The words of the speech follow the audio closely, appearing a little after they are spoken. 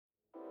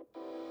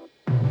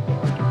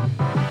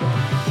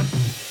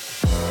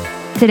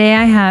Today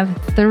I have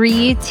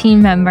 3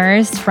 team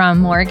members from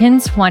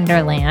Morgan's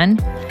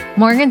Wonderland.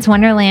 Morgan's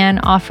Wonderland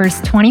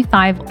offers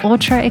 25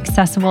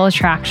 ultra-accessible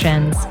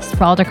attractions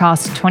sprawled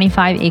across a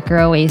 25-acre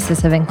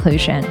oasis of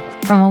inclusion.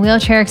 From a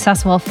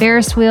wheelchair-accessible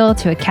Ferris wheel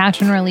to a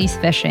catch-and-release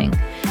fishing,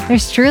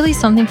 there's truly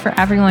something for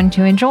everyone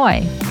to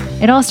enjoy.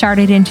 It all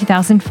started in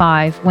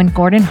 2005 when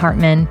Gordon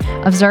Hartman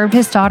observed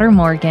his daughter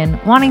Morgan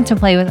wanting to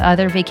play with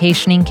other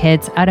vacationing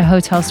kids at a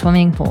hotel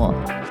swimming pool.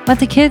 But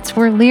the kids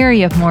were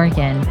leery of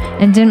Morgan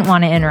and didn't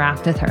want to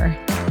interact with her.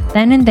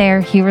 Then and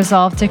there, he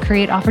resolved to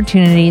create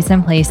opportunities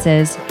and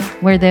places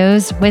where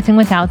those with and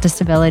without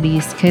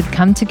disabilities could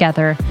come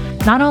together,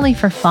 not only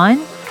for fun,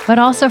 but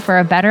also for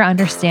a better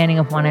understanding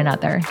of one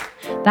another.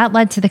 That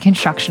led to the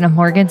construction of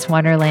Morgan's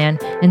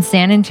Wonderland in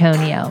San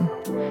Antonio.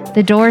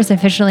 The doors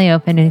officially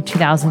opened in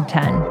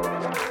 2010.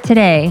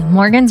 Today,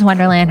 Morgan's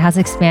Wonderland has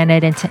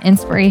expanded into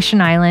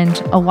Inspiration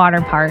Island, a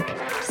water park,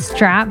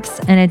 Straps,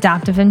 an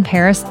adaptive and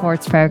para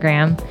sports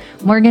program,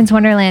 Morgan's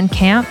Wonderland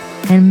Camp,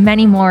 and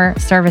many more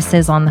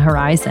services on the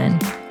horizon.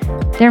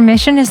 Their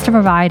mission is to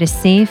provide a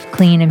safe,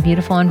 clean, and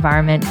beautiful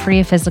environment free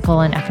of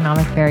physical and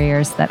economic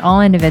barriers that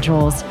all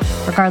individuals,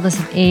 regardless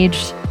of age,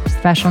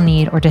 special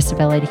need, or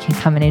disability, can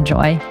come and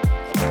enjoy.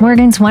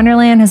 Morgan's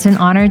Wonderland has been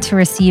honored to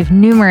receive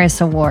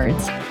numerous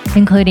awards,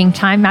 including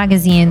Time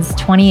Magazine's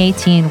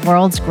 2018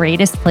 World's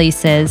Greatest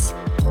Places,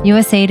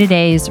 USA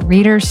Today's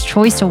Reader's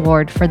Choice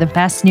Award for the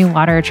Best New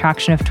Water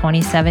Attraction of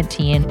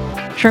 2017,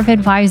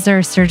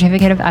 TripAdvisor's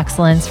Certificate of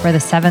Excellence for the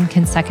 7th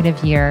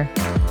consecutive year,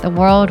 the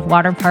World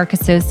Water Park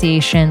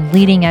Association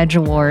Leading Edge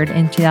Award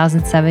in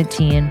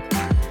 2017,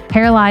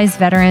 Paralyzed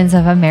Veterans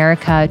of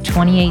America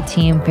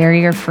 2018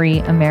 Barrier Free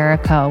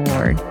America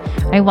Award.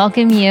 I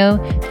welcome you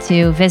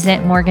to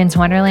visit Morgan's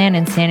Wonderland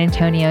in San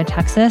Antonio,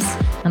 Texas,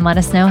 and let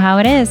us know how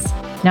it is.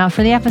 Now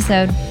for the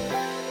episode.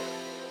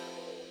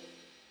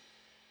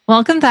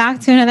 Welcome back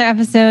to another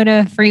episode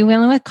of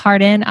Freewheeling with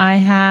Cardin. I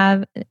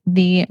have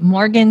the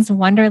Morgan's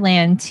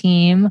Wonderland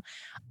team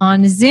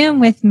on Zoom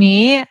with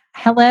me.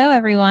 Hello,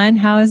 everyone.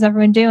 How is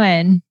everyone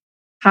doing?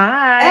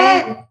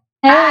 Hi.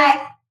 Hey.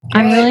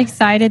 I'm really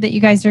excited that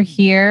you guys are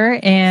here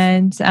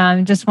and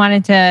just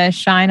wanted to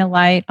shine a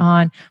light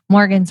on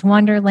Morgan's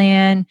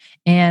Wonderland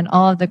and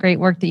all of the great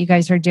work that you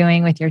guys are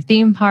doing with your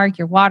theme park,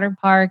 your water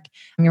park,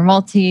 your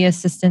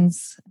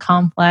multi-assistance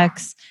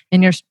complex,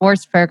 and your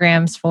sports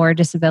programs for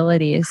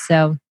disabilities.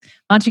 So why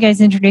don't you guys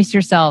introduce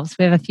yourselves?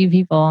 We have a few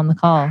people on the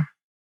call.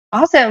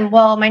 Awesome.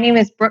 Well, my name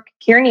is Brooke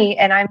Kearney,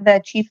 and I'm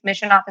the Chief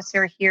Mission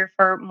Officer here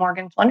for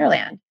Morgan's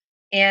Wonderland.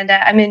 And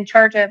I'm in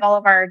charge of all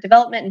of our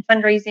development and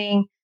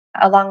fundraising,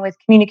 along with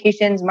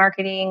communications,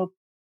 marketing,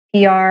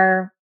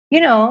 PR,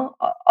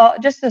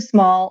 just a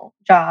small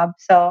job.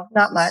 So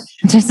not much.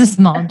 Just a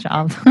small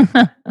job.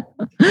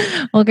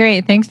 Well,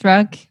 great. Thanks,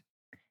 Brooke.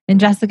 And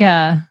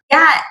Jessica.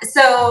 Yeah,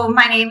 so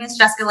my name is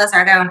Jessica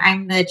Lizardo, and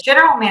I'm the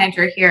general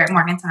manager here at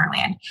Morgan's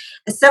Wonderland.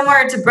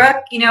 Similar to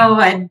Brooke,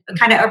 I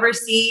kind of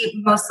oversee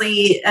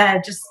mostly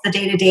just the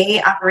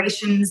day-to-day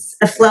operations,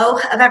 the flow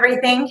of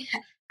everything.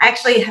 I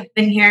actually have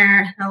been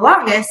here the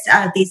longest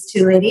out of these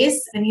two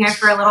ladies. Been here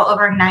for a little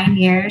over 9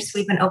 years.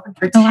 We've been open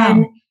for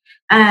 10.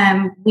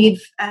 Wow. We're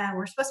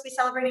supposed to be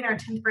celebrating our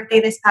 10th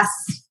birthday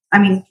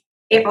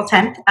April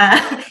 10th,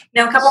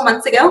 a couple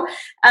months ago.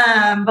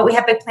 But we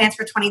have big plans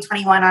for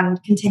 2021 on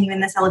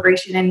continuing the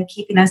celebration and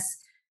keeping us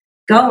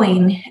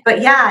going.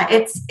 But yeah,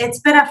 it's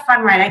been a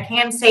fun ride. I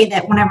can say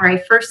that whenever I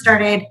first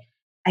started,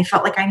 I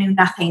felt like I knew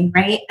nothing,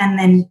 right? And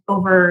then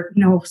over,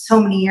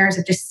 so many years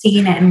of just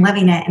seeing it and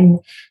living it and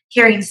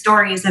hearing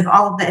stories of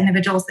all of the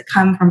individuals that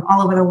come from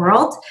all over the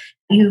world,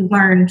 you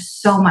learn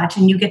so much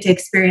and you get to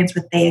experience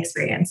what they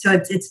experience. So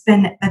it's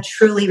been a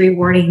truly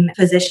rewarding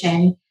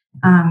position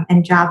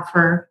and job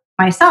for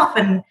myself.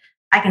 And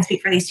I can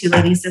speak for these two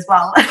ladies as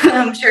well.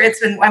 I'm sure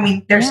it's been,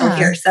 they're still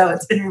here. So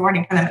it's been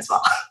rewarding for them as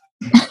well.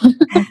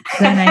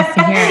 So nice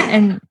to hear.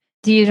 And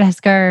do you,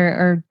 Jessica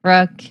or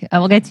Brooke,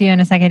 we'll get to you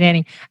in a second,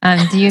 Danny.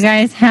 Do you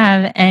guys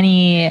have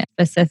any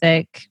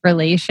specific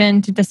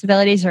relation to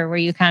disabilities, or were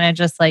you kind of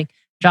just like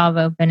job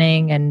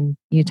opening and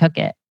you took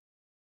it?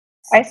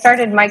 I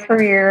started my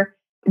career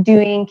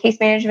doing case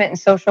management and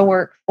social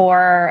work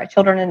for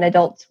children and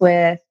adults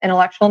with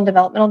intellectual and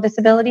developmental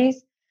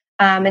disabilities,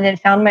 and then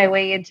found my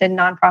way into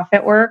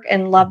nonprofit work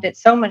and loved it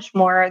so much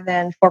more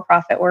than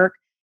for-profit work,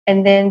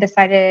 and then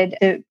decided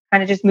to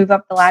kind of just move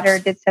up the ladder,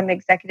 did some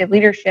executive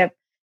leadership,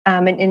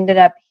 and ended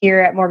up here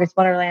at Morgan's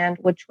Wonderland,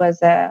 which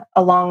was a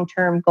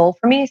long-term goal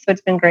for me. So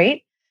it's been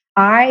great.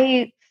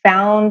 I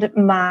found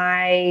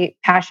my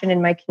passion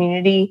in my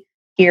community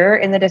here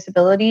in the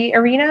disability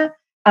arena.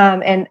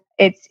 And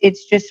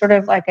it's just sort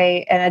of like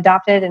an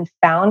adopted and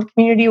found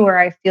community where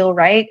I feel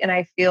right and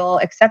I feel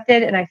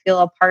accepted and I feel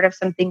a part of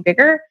something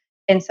bigger.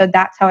 And so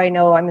that's how I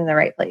know I'm in the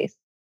right place.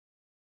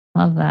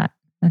 Love that.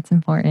 That's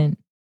important.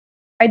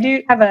 I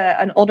do have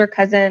an older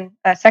cousin,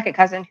 a second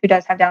cousin who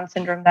does have Down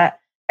syndrome that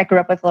I grew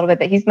up with a little bit,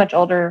 but he's much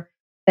older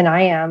than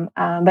I am.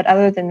 But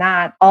other than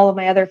that, all of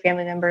my other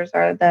family members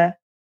are the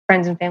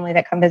friends and family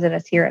that come visit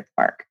us here at the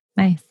park.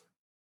 Nice.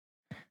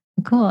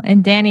 Cool.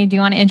 And Danny, do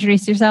you want to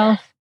introduce yourself?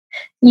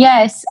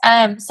 Yes.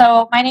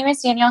 So my name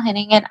is Danielle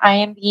Henning, and I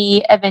am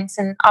the Events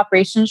and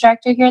Operations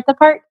Director here at the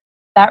park.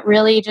 That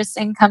really just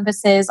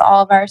encompasses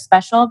all of our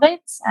special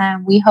events.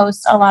 We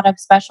host a lot of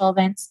special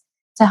events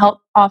to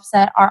help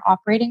offset our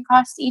operating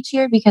costs each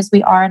year because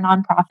we are a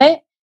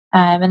nonprofit.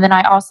 And then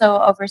I also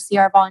oversee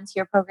our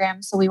volunteer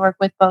program. So we work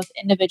with both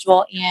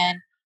individual and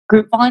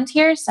group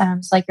volunteers,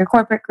 so like your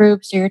corporate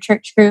groups or your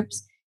church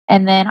groups.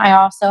 And then I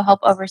also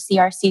help oversee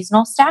our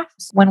seasonal staff.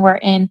 So when we're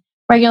in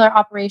regular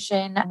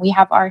operation, we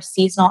have our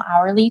seasonal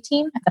hourly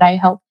team that I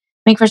help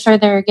make for sure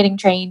they're getting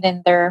trained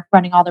and they're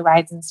running all the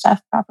rides and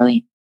stuff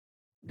properly.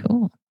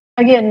 Cool.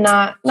 Again,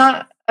 not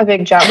a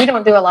big job. We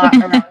don't do a lot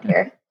around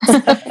here.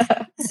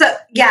 So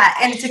yeah,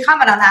 and to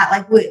comment on that,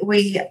 like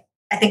we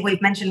I think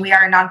we've mentioned we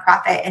are a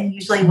nonprofit, and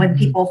usually when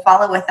people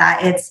follow with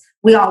that, it's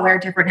we all wear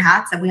different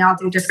hats and we all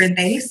do different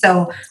things.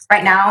 So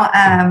right now,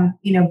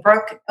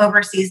 Brooke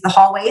oversees the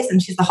hallways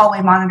and she's the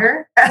hallway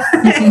monitor.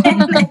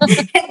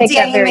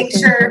 Danny makes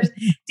sure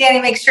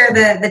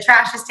the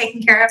trash is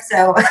taken care of.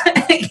 So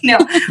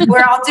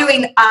we're all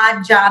doing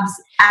odd jobs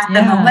at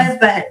the moment,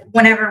 but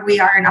whenever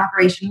we are in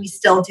operation, we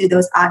still do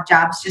those odd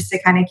jobs just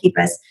to kind of keep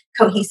us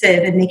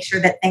cohesive and make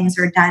sure that things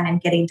are done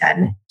and getting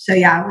done. So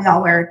yeah, we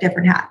all wear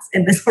different hats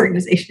in this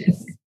organization.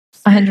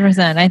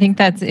 100%. I think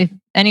that's if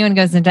anyone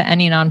goes into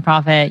any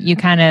nonprofit, you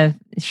kind of,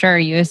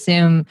 you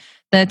assume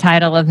the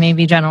title of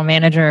maybe general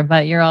manager,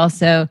 but you're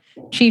also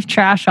chief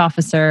trash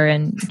officer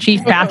and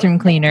chief bathroom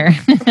cleaner.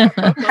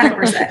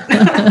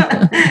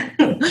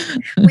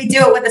 100%. We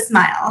do it with a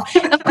smile.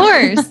 Of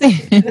course.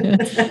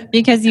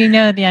 Because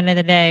at the end of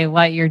the day,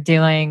 what you're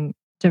doing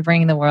to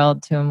bring the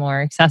world to a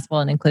more accessible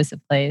and inclusive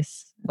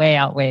place way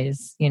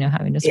outweighs,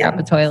 having to scrub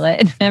a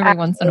toilet every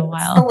once in a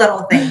while. It's the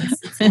little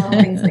things. It's the little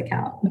things that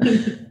count.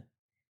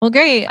 Well,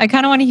 great. I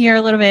kind of want to hear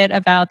a little bit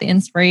about the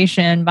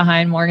inspiration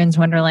behind Morgan's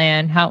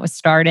Wonderland, how it was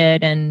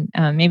started. And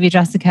maybe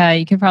Jessica,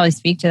 you could probably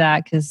speak to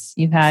that because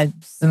you've had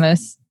the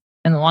most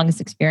and the longest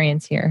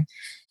experience here.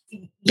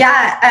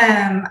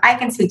 Yeah, I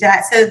can speak to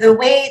that. So the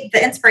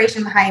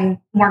inspiration behind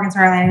Morgan's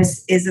Wonderland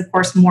is of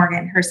course,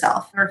 Morgan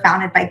herself. We're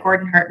founded by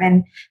Gordon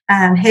Hartman.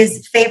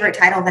 His favorite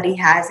title that he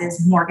has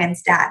is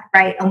Morgan's dad,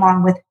 right?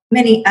 Along with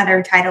many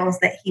other titles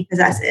that he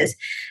possesses.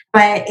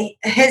 But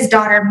his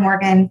daughter,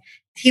 Morgan,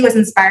 he was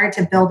inspired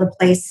to build a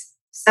place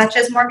such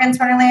as Morgan's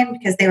Wonderland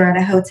because they were at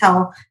a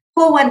hotel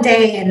pool one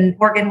day and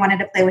Morgan wanted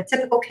to play with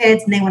typical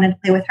kids and they wanted to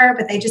play with her,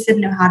 but they just didn't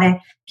know how to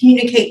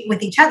communicate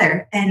with each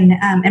other and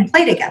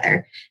play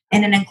together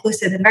in an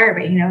inclusive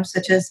environment,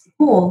 such as the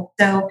pool.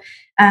 So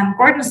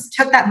Gordon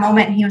took that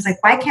moment and he was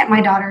like, why can't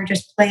my daughter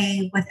just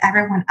play with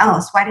everyone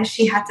else? Why does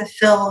she have to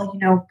feel,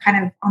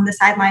 kind of on the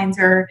sidelines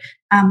or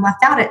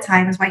left out at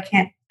times? Why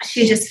can't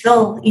she just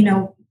feel,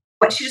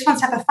 what she just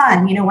wants to have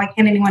fun? Why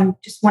can't anyone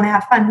just want to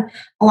have fun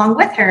along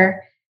with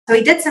her? So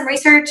he did some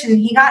research and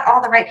he got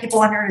all the right people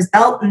under his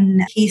belt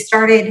and he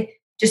started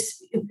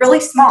just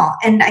really small.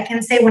 And I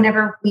can say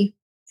whenever we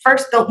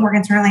first built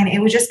Morgan's Wonderland, it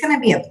was just going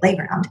to be a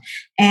playground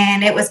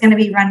and it was going to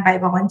be run by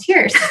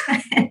volunteers.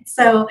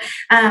 So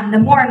the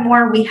more and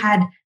more we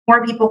had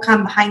more people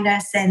come behind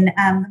us and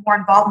the more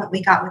involvement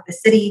we got with the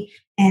city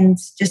and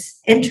just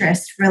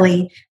interest,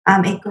 really,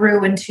 it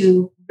grew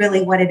into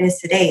really what it is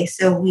today.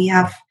 So we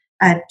have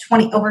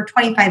over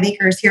 25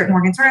 acres here at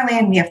Morgan's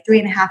Wonderland. We have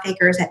 3.5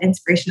 acres at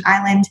Inspiration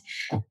Island.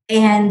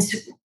 And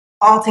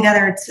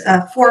altogether, it's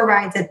 4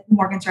 rides at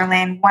Morgan's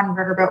Wonderland, 1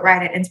 riverboat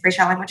ride at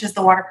Inspiration Island, which is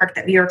the water park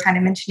that we were kind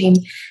of mentioning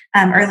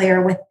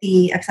earlier with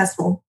the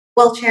accessible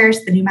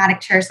wheelchairs, the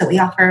pneumatic chairs that we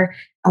offer,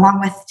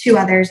 along with 2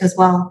 others as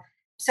well.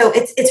 So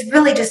it's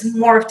really just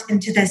morphed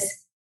into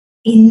this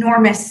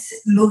enormous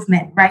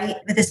movement, right?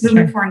 With this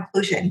movement for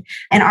inclusion.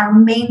 And our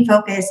main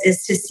focus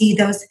is to see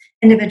those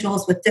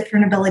individuals with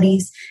different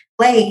abilities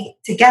play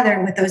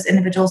together with those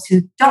individuals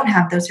who don't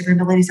have those different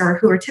abilities or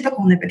who are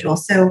typical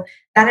individuals. So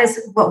that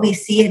is what we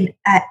see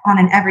on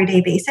an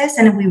everyday basis.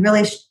 And we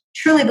really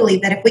truly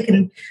believe that if we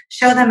can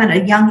show them at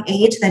a young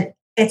age that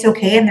it's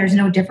okay and there's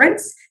no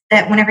difference,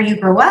 that whenever you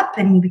grow up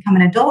and you become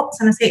an adult,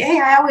 someone say, hey,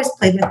 I always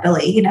played with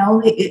Billy.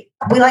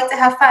 We like to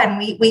have fun.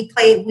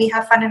 We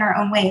have fun in our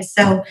own ways.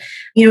 So,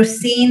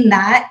 seeing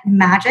that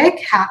magic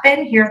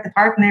happen here at the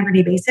park on an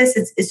everyday basis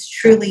is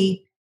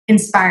truly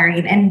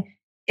inspiring. And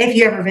if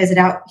you ever visit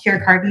out here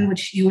at Carden,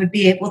 which you would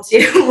be able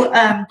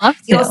to,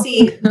 you'll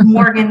see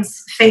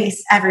Morgan's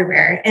face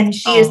everywhere. And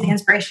she is the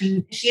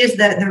inspiration. She is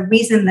the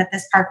reason that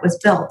this park was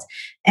built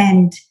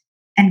and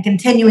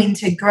continuing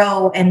to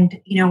grow and,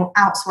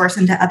 outsource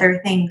into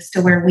other things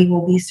to where we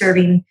will be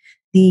serving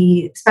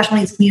the special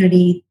needs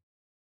community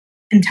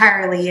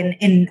entirely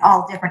in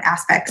all different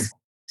aspects.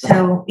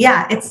 So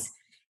yeah, it's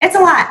a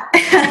lot.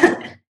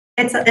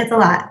 It's a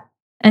lot.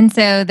 And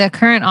so the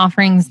current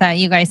offerings that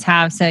you guys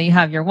have, so you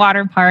have your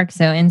water park,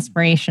 so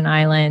Inspiration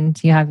Island,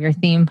 you have your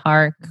theme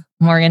park,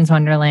 Morgan's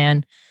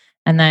Wonderland,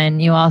 and then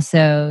you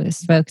also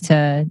spoke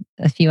to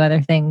a few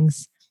other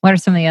things. What are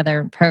some of the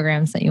other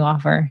programs that you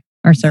offer?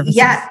 or services?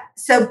 Yeah.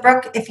 So,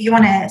 Brooke, if you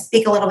want to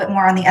speak a little bit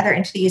more on the other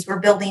entities, we're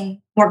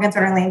building Morgan's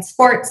Wonderland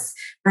Sports,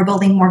 we're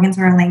building Morgan's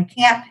Wonderland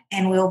Camp,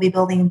 and we will be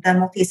building the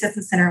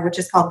Multi-Assistance Center, which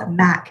is called the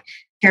MAC,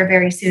 here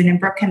very soon. And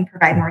Brooke can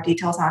provide more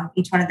details on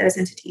each one of those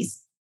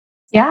entities.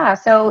 Yeah.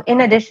 So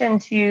in addition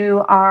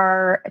to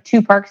our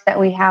two parks that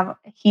we have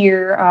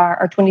here,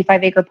 our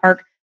 25-acre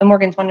park, the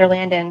Morgan's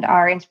Wonderland, and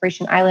our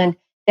Inspiration Island,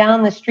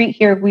 down the street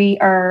here, we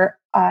are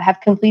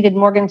have completed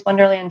Morgan's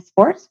Wonderland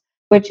Sports,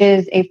 which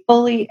is a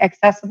fully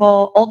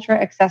accessible, ultra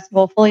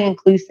accessible, fully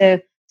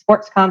inclusive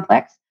sports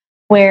complex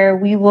where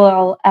we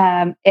will,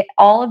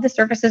 all of the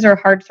surfaces are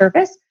hard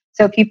surface.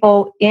 So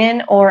people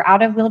in or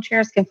out of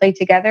wheelchairs can play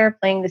together,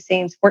 playing the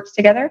same sports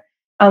together.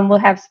 We'll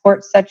have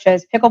sports such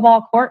as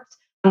pickleball courts,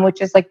 which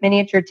is like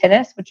miniature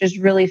tennis, which is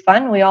really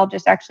fun. We all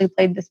just actually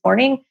played this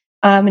morning,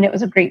 and it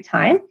was a great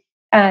time.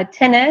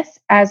 Tennis,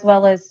 as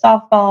well as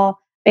softball,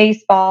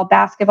 baseball,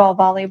 basketball,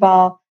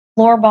 volleyball,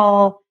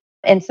 floorball,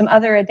 and some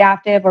other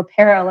adaptive or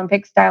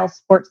Paralympic style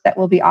sports that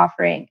we'll be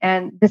offering.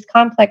 And this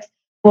complex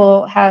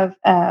will have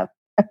a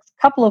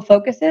couple of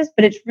focuses,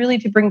 but it's really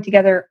to bring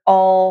together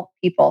all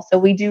people. So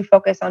we do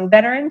focus on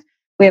veterans.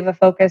 We have a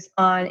focus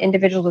on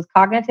individuals with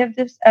cognitive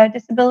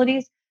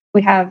disabilities.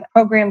 We have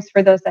programs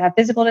for those that have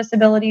physical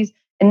disabilities.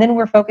 And then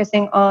we're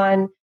focusing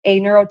on a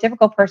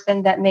neurotypical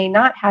person that may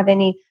not have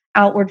any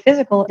outward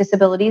physical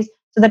disabilities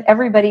so that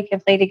everybody can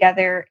play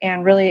together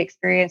and really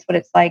experience what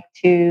it's like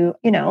to,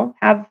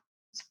 have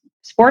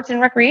sports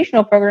and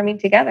recreational programming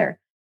together.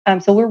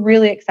 So we're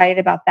really excited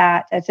about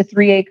that. It's a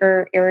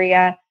 3-acre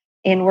area,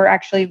 and we're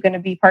actually going to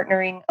be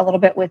partnering a little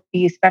bit with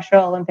the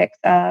Special Olympics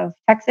of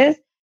Texas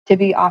to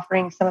be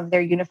offering some of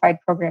their unified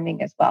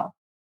programming as well.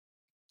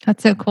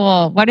 That's so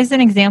cool. What is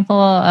an example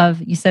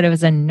of, you said it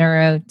was a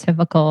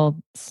neurotypical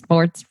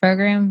sports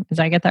program? Did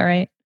I get that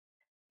right?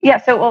 Yeah.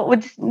 So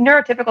which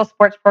neurotypical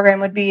sports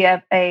program would be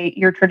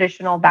your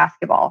traditional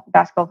basketball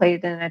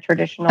played in a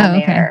traditional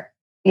manner.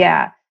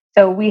 Yeah.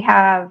 So we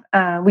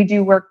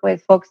do work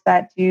with folks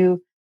that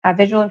do have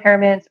visual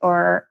impairments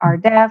or are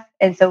deaf.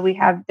 And so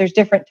there's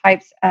different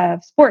types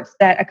of sports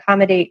that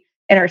accommodate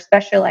and are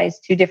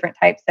specialized to different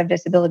types of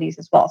disabilities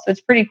as well. So it's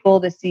pretty cool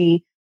to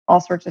see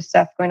all sorts of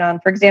stuff going on.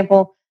 For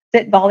example,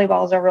 sit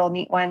volleyball is a real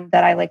neat one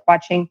that I like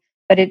watching,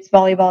 but it's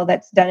volleyball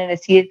that's done in a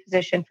seated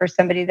position for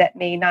somebody that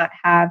may not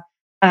have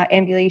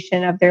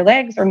ambulation of their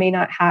legs or may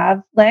not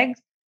have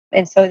legs.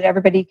 And so that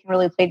everybody can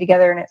really play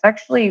together. And it's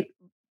actually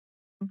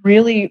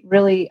really,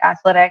 really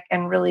athletic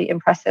and really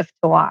impressive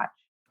to watch.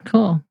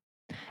 Cool.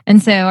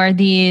 And so are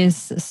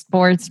these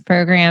sports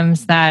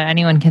programs that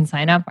anyone can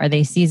sign up? Are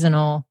they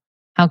seasonal?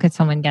 How could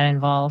someone get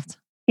involved?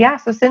 Yeah,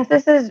 so since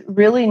this is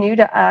really new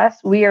to us,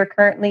 we are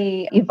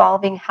currently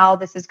evolving how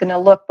this is going to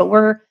look, but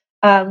we're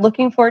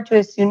looking forward to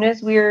as soon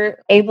as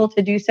we're able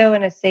to do so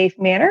in a safe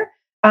manner.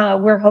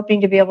 We're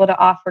hoping to be able to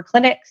offer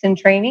clinics and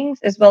trainings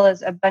as well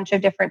as a bunch of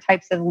different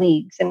types of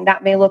leagues, and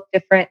that may look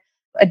different,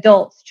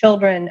 adults,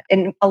 children,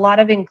 and a lot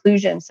of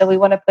inclusion. So we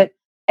want to put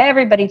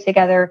everybody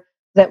together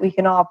so that we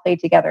can all play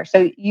together.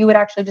 So you would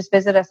actually just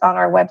visit us on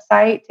our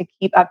website to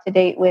keep up to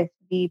date with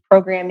the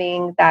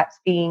programming that's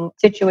being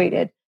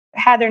situated.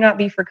 Had there not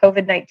be for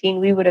COVID-19,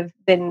 we would have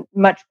been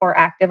much more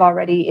active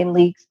already in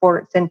league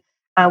sports. And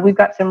we've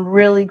got some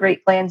really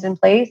great plans in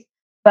place.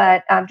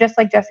 But just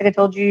like Jessica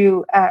told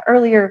you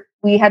earlier,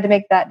 we had to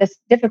make that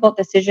difficult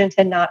decision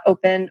to not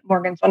open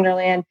Morgan's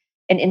Wonderland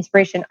and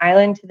Inspiration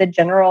Island to the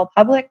general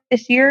public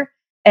this year.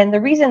 And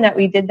the reason that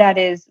we did that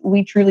is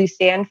we truly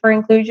stand for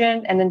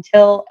inclusion. And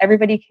until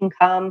everybody can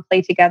come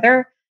play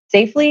together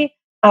safely,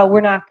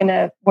 we're not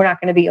gonna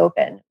be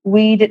open.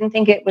 We didn't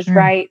think it was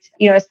right.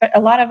 A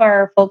lot of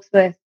our folks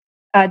with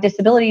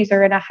disabilities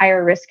are in a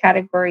higher risk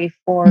category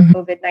for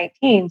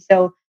COVID-19.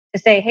 So to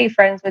say, hey,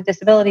 friends with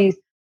disabilities,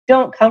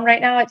 don't come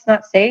right now, it's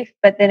not safe,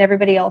 but then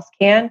everybody else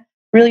can,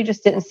 really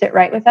just didn't sit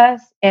right with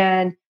us.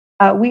 And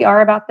we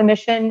are about the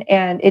mission,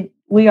 and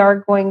we are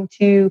going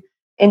to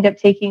end up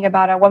taking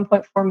about a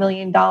 $1.4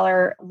 million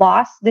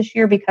loss this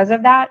year because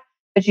of that.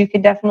 But you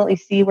can definitely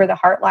see where the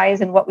heart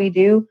lies in what we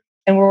do.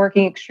 And we're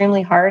working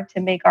extremely hard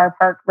to make our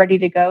park ready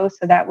to go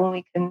so that when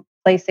we can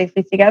play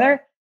safely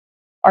together,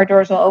 our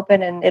doors will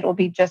open and it will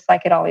be just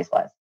like it always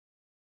was.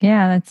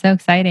 Yeah, that's so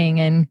exciting.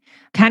 And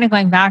kind of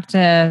going back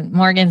to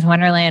Morgan's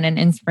Wonderland and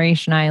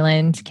Inspiration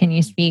Island, can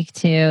you speak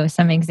to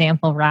some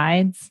example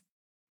rides?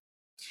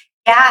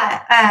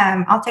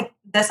 Yeah, I'll take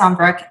this on,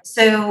 Brooke.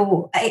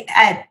 So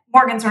at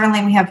Morgan's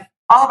Wonderland, we have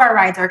all of our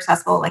rides are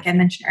accessible, like I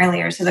mentioned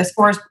earlier. So there's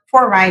four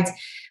rides,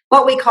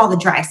 what we call the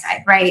dry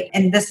side, right?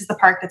 And this is the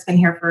park that's been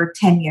here for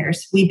 10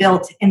 years. We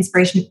built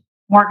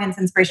Morgan's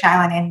Inspiration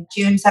Island in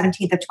June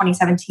 17th of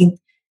 2017.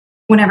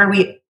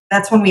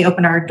 That's when we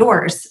opened our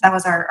doors. That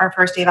was our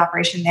first day of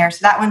operation there. So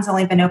that one's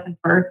only been open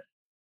for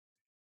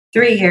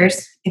 3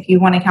 years, if you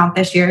want to count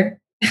this year.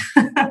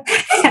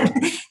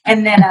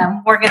 And then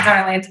Morgan's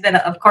Wonderland's been,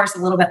 of course, a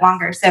little bit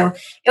longer. So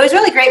it was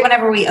really great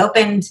whenever we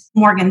opened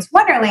Morgan's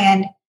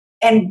Wonderland.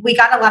 and we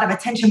got a lot of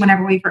attention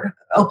whenever we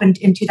opened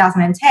in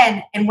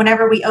 2010. And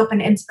whenever we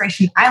opened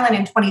Inspiration Island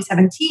in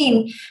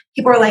 2017,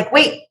 people were like,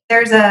 wait,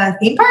 there's a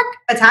theme park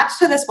attached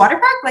to this water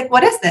park? Like,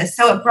 what is this?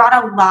 So it brought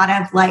a lot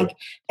of like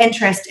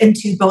interest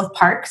into both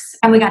parks.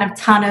 And we got a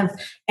ton of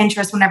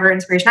interest whenever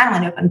Inspiration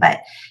Island opened.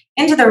 But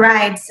into the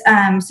rides,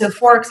 so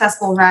 4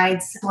 accessible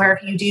rides where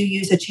if you do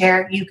use a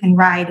chair, you can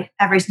ride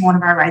every single one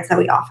of our rides that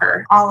we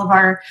offer. All of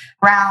our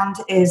ground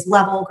is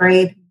level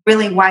grade,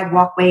 really wide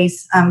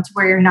walkways to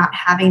where you're not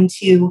having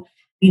to,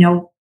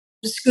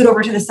 scoot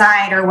over to the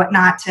side or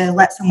whatnot to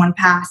let someone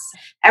pass.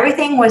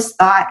 Everything was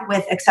thought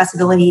with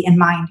accessibility in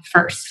mind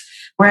first,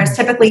 whereas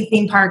typically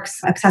theme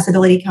parks,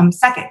 accessibility comes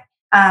second.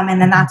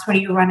 And then that's when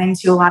you run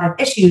into a lot of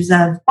issues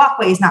of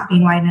walkways not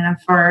being wide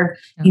enough for,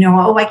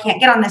 I can't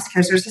get on this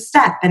because there's a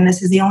step and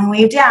this is the only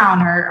way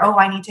down, or,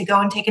 I need to go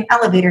and take an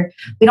elevator.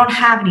 We don't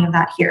have any of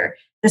that here.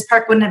 This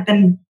park wouldn't have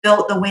been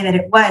built the way that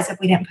it was if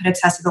we didn't put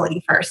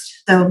accessibility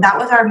first. So that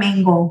was our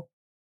main goal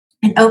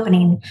in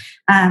opening.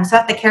 So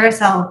at the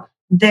carousel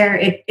there,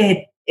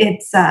 it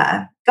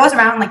goes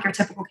around like your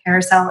typical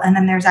carousel. And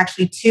then there's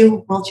actually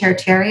 2 wheelchair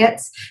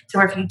chariots.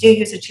 So if you do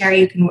use a chair,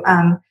 you can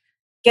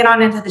get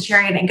on into the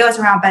chariot and it goes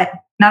around, but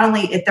not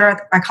only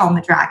I call them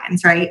the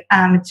dragons, right?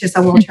 It's just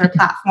a wheelchair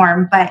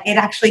platform, but it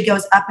actually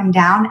goes up and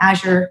down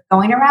as you're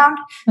going around.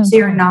 Mm-hmm. So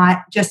you're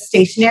not just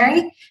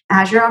stationary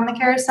as you're on the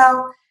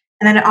carousel.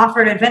 And then at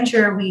Offered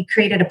Adventure, we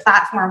created a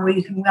platform where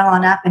you can wheel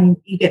on up and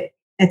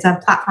it's a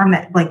platform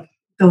that like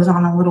goes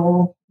on a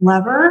little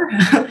lever.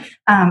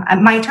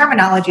 My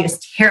terminology is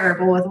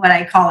terrible with what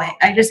I call it.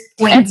 I just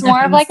point. It's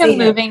more of like a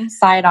moving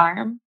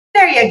sidearm.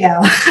 There you go.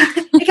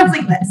 It comes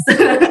like this.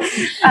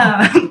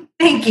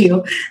 Thank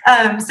you.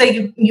 So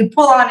you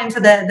pull on into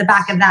the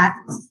back of that,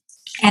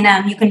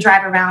 and you can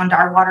drive around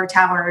our water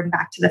tower and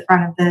back to the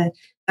front of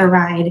the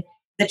ride.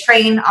 The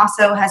train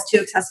also has 2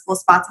 accessible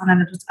spots on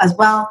it as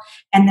well.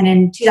 And then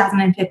in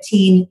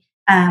 2015,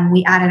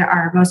 we added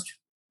our most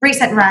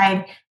recent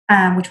ride,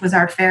 which was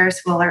our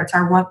Ferris wheel, or it's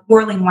our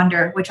Whirling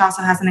Wonder, which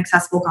also has an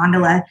accessible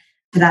gondola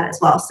to that as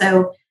well.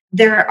 So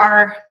there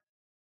are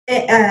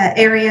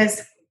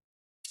areas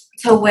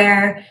to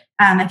where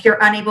if you're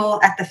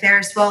unable at the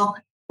Ferris wheel,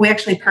 we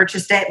actually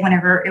purchased it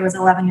whenever it was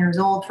 11 years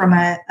old from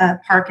a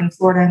park in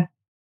Florida,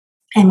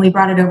 and we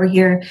brought it over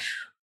here.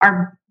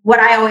 What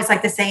I always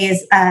like to say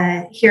is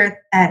here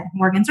at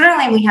Morgan's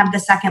Wonderland, we have the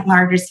 2nd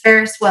largest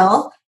Ferris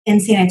wheel in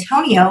San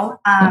Antonio,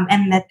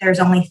 and that there's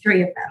only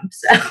 3 of them.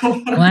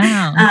 So,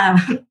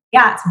 wow.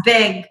 Yeah, it's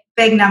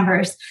big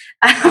numbers.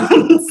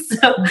 But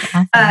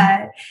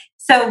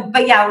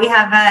yeah, we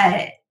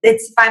have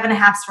it's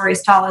 5.5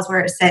 stories tall is where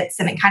it sits,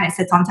 and it kind of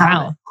sits on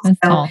top of it.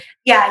 So tall.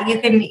 Yeah, you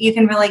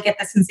can really get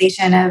the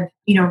sensation of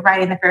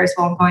riding the Ferris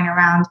wheel and going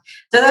around.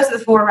 So those are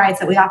the 4 rides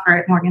that we offer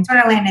at Morgan's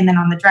Wonderland, and then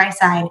on the dry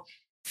side,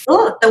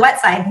 the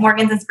wet side,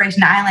 Morgan's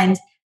Inspiration Island.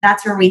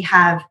 That's where we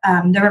have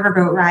the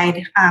riverboat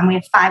ride. We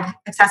have 5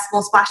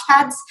 accessible splash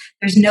pads.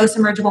 There's no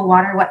submergible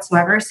water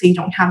whatsoever, so you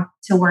don't have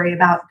to worry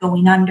about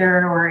going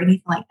under or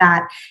anything like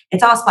that.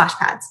 It's all splash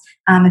pads.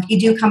 If you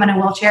do come in a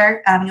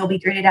wheelchair, you'll be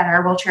greeted at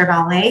our wheelchair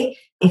valet.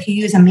 If you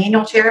use a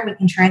manual chair, we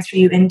can transfer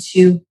you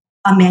into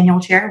a manual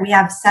chair. We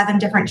have 7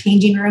 different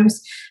changing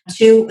rooms,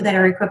 2 that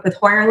are equipped with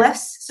Hoyer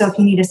lifts. So if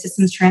you need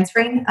assistance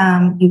transferring,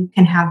 you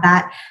can have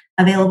that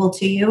available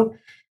to you.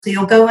 So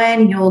you'll go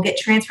in, you'll get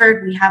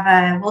transferred. We have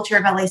a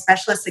wheelchair valet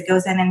specialist that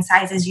goes in and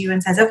sizes you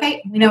and says,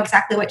 okay, we know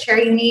exactly what chair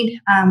you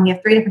need. We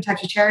have 3 different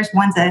types of chairs.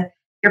 One's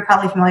you're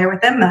probably familiar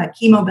with them,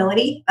 Key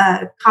Mobility,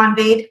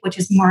 Conveyed, which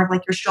is more of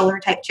like your stroller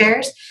type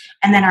chairs.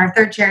 And then our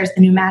 3rd chair is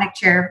the pneumatic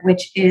chair,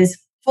 which is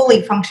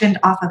fully functioned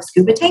off of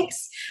scuba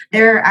tanks.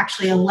 There are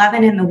actually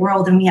 11 in the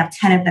world, and we have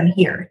 10 of them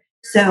here.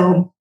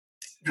 So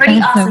pretty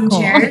That's awesome so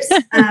cool. chairs.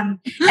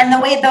 And the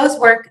way those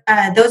work,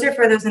 those are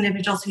for those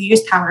individuals who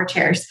use power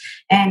chairs.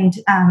 And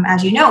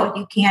as you know,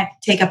 you can't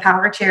take a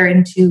power chair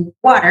into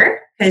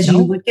water because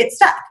you would get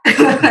stuck.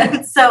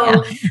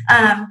 So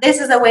this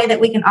is a way that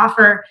we can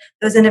offer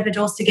those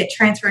individuals to get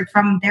transferred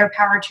from their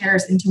power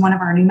chairs into one of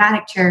our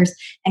pneumatic chairs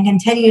and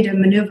continue to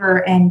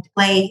maneuver and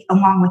play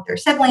along with their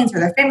siblings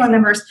or their family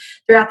members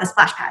throughout the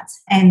splash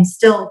pads and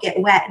still get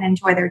wet and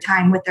enjoy their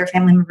time with their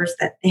family members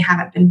that they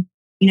haven't been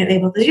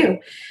able to do.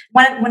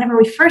 Whenever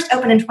we first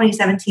opened in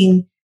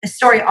 2017, the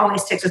story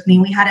always sticks with me.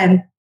 We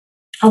had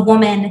a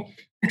woman,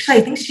 actually,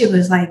 I think she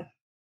was like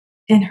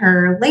in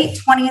her late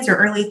 20s or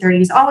early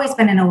 30s, always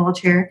been in a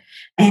wheelchair.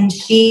 And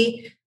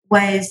she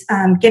was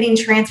getting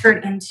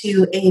transferred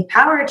into a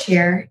power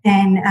chair.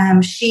 And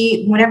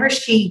whenever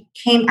she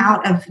came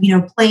out of,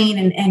 playing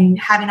and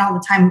having all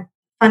the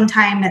fun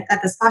time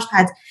at the splash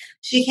pads,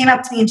 she came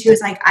up to me and she was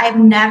like, I've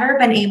never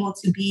been able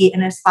to be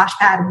in a splash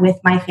pad with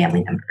my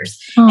family members.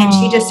 Aww. And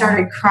she just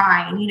started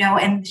crying,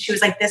 and she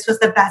was like, this was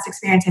the best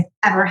experience I've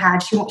ever had.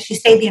 She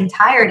stayed the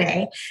entire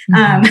day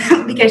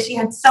because she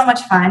had so much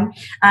fun.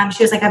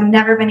 She was like, I've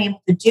never been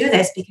able to do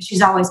this because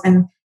she's always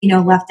been,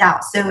 left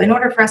out. So in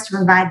order for us to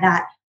provide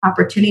that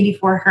opportunity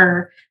for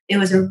her, it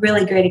was a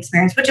really great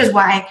experience, which is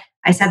why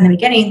I said in the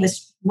beginning,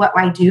 what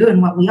I do and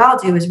what we all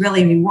do is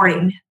really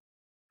rewarding.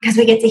 because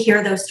we get to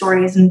hear those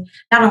stories, and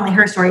not only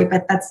her story,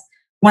 but that's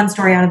one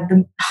story out of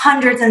the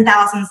hundreds and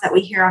thousands that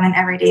we hear on an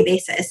everyday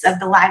basis of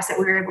the lives that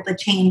we were able to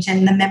change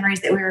and the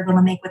memories that we were able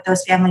to make with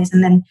those families,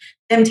 and then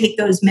them take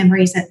those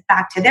memories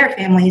back to their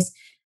families,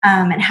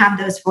 and have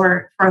those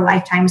for a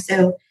lifetime.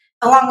 So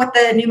along with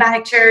the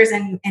pneumatic chairs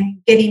and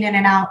getting in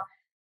and out,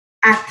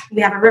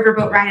 we have a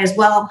riverboat ride as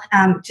well.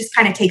 Just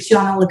kind of takes you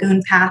on a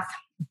lagoon path,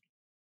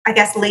 I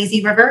guess,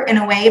 lazy river in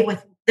a way,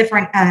 with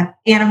different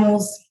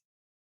animals,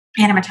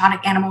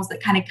 animatronic animals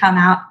that kind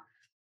of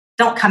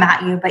don't come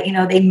at you, but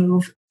they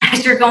move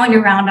as you're going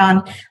around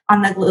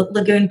on the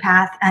lagoon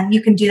path. And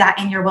you can do that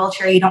in your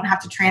wheelchair. You don't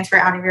have to transfer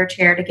out of your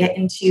chair to get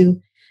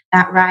into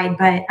that ride,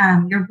 but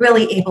you're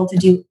really able to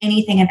do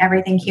anything and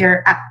everything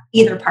here at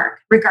either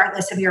park,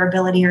 regardless of your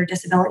ability or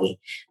disability.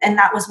 And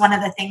that was one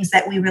of the things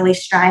that we really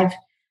strive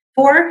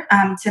for,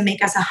 to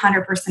make us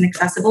 100%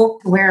 accessible,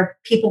 where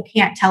people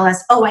can't tell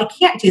us, oh, I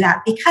can't do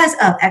that because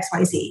of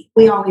XYZ.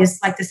 We always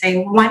like to say,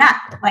 well, why not?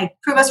 Like,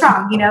 prove us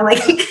wrong,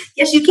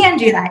 yes, you can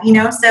do that,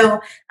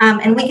 so,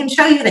 and we can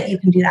show you that you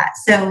can do that.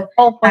 So the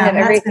whole point of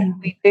everything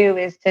we do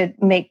is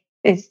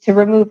to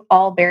remove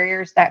all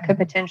barriers that could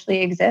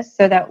potentially exist,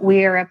 so that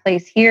we are a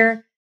place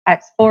here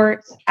at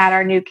sports, at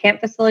our new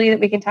camp facility that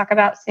we can talk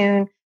about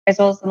soon, as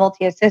well as the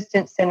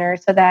multi-assistance center,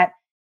 so that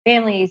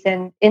families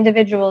and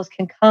individuals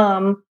can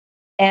come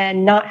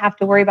and not have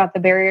to worry about the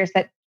barriers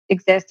that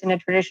exist in a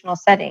traditional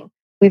setting.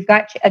 We've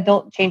got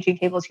adult changing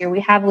tables here. We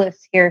have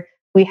lifts here.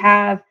 We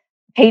have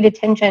paid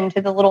attention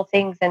to the little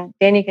things, and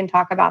Danny can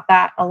talk about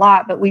that a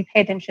lot, but we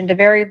pay attention to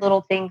very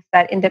little things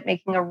that end up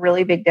making a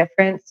really big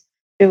difference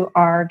to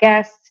our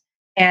guests,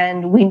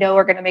 and we know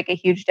are going to make a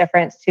huge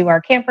difference to our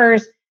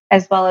campers,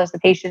 as well as the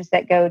patients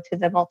that go to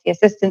the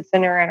multi-assistance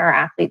center and our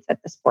athletes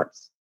at the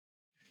sports.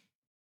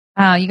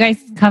 Wow, you guys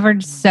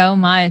covered so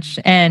much,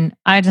 and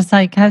I just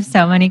have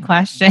so many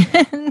questions.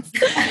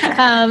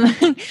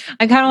 I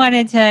kind of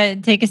wanted to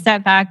take a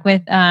step back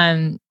with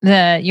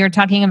you're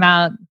talking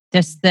about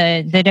just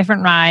the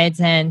different rides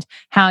and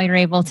how you're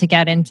able to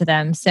get into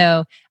them.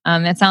 So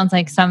it sounds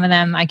like some of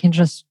them I can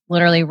just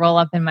literally roll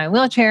up in my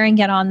wheelchair and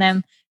get on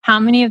them. How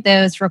many of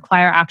those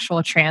require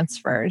actual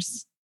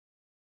transfers?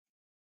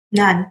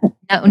 None.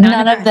 No,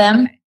 none of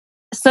them. Okay.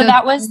 So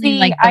that was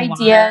the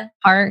idea.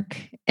 Park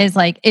is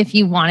if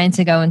you wanted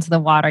to go into the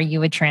water, you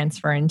would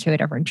transfer into a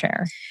different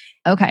chair.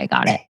 Okay,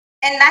 got it.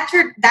 And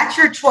that's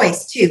your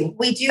choice too.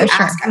 We do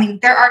ask. Sure. I mean,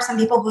 there are some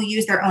people who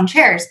use their own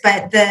chairs,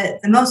 but the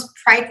most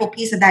prideful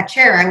piece of that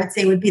chair, I would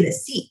say, would be the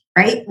seat,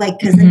 right?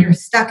 Because then you're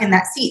stuck in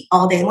that seat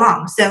all day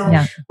long.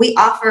 So we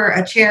offer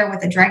a chair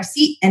with a drive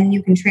seat, and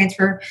you can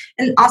transfer.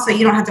 And also,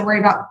 you don't have to worry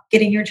about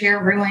getting your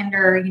chair ruined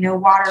or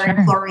water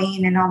and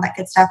chlorine and all that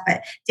good stuff.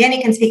 But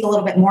Danny can speak a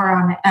little bit more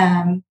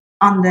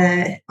on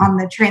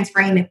the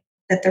transferring,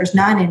 that there's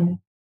none. And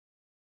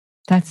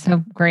that's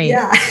so great.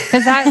 Yeah.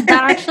 Because that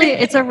actually,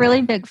 it's a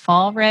really big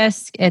fall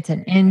risk. It's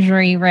an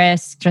injury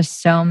risk,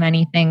 just so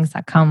many things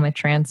that come with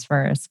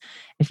transfers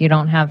if you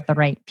don't have the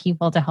right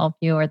people to help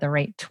you or the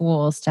right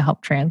tools to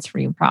help transfer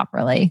you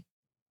properly.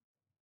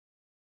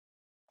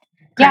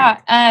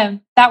 Yeah,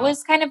 that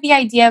was kind of the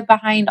idea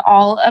behind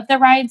all of the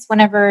rides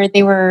whenever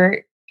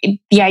the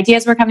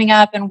ideas were coming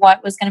up and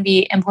what was going to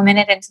be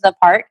implemented into the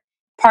park.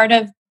 Part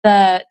of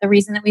the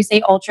reason that we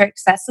say ultra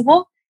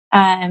accessible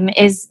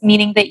is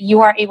meaning that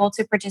you are able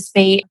to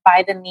participate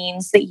by the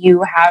means that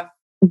you have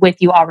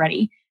with you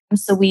already. And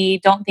so we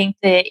don't think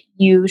that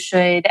you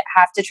should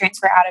have to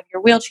transfer out of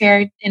your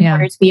wheelchair in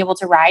order to be able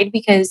to ride,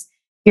 because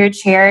your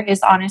chair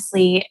is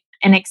honestly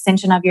an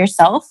extension of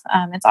yourself.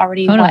 It's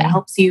already what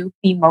helps you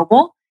be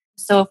mobile.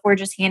 So if we're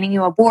just handing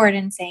you a board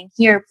and saying,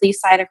 here, please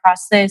slide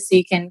across this so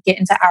you can get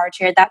into our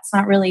chair, that's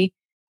not really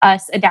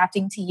us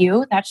adapting to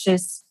you. That's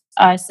just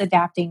us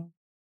adapting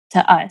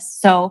to us.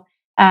 So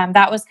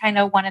that was kind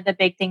of one of the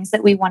big things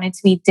that we wanted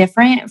to be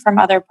different from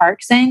other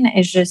parks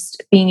is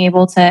just being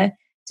able to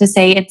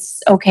say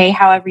it's okay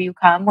however you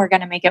come, we're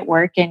going to make it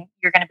work and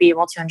you're going to be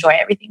able to enjoy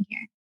everything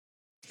here.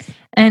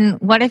 And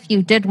what if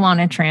you did want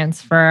to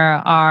transfer?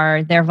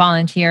 Are there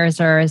volunteers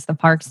or is the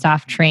park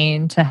staff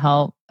trained to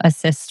help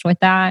assist with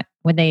that?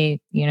 Would they,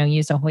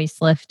 use a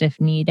hoist lift if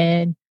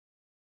needed?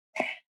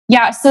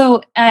 Yeah,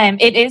 so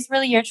it is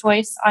really your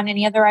choice on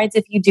any of the rides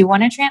if you do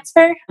want to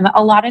transfer.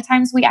 A lot of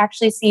times we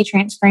actually see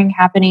transferring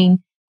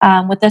happening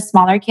with the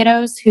smaller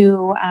kiddos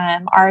who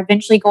are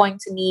eventually going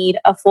to need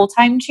a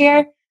full-time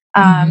chair,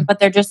 but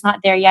they're just not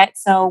there yet.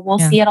 So we'll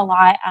see it a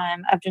lot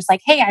of just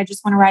hey, I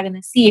just want to ride in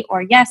the seat,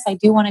 or yes, I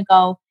do want to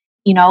go,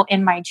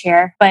 in my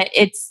chair. But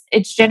it's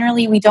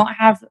generally, we don't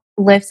have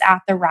lifts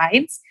at the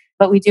rides,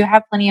 but we do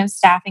have plenty of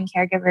staff and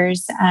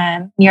caregivers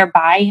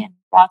nearby and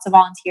lots of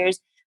volunteers.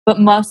 But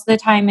most of the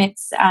time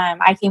it's,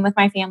 I came with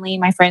my family,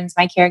 my friends,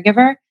 my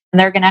caregiver, and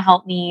they're going to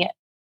help me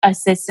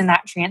assist in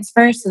that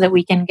transfer so that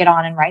we can get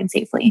on and ride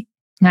safely.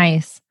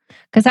 Nice.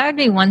 Because that would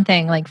be one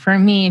thing, for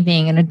me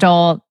being an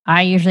adult,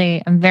 I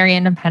usually am very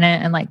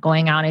independent and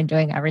going out and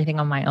doing everything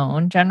on my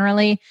own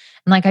generally.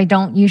 And I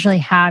don't usually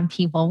have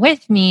people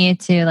with me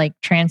to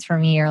transfer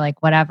me or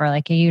whatever.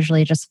 I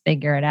usually just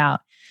figure it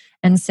out.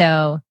 And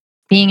so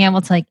being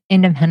able to like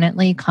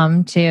independently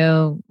come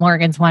to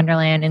Morgan's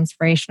Wonderland,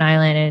 Inspiration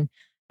Island, and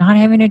not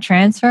having to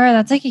transfer,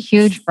 that's like a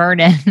huge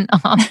burden.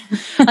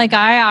 Like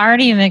I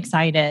already am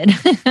excited.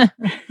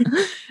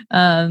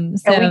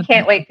 So we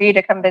can't wait for you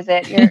to come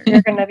visit.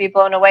 You're going to be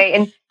blown away.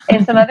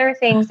 And some other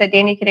things that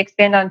Danny could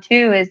expand on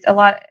too is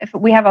if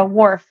we have a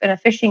wharf and a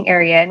fishing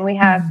area, and we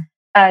have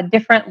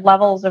different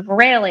levels of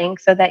railing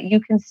so that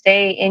you can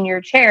stay in your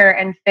chair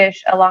and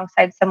fish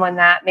alongside someone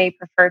that may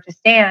prefer to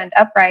stand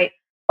upright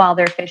while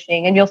they're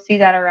fishing. And you'll see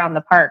that around the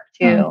park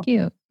too. Oh,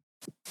 cute.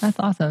 That's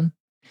awesome.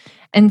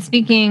 And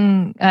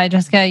speaking,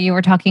 Jessica, you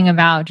were talking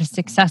about just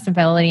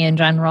accessibility in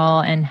general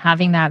and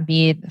having that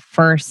be the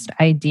first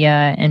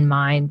idea in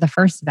mind, the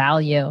first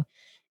value.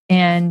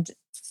 And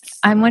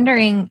I'm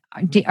wondering,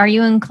 are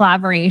you in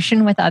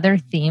collaboration with other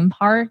theme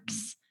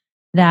parks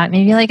that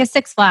maybe like a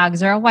Six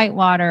Flags or a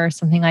Whitewater or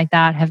something like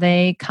that? Have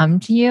they come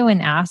to you and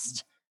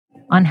asked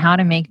on how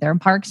to make their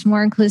parks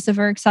more inclusive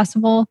or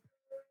accessible?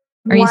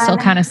 Or are you still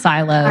kind of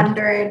siloed?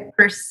 100%.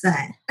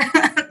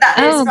 That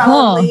is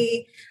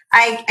probably... Cool.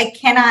 I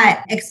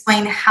cannot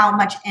explain how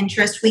much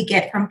interest we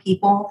get from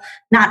people,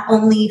 not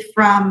only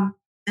from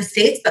the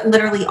States, but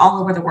literally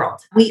all over the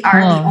world. We are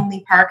the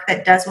only park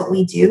that does what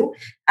we do.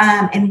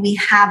 And we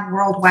have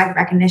worldwide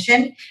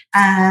recognition.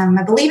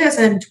 I believe it was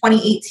in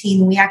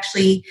 2018, we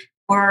actually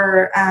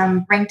were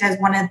ranked as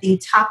one of the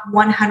top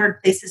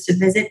 100 places to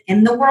visit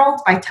in the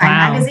world by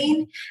Time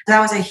Magazine. So that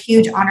was a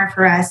huge honor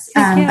for us.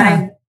 But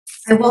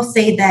I will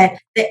say that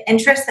the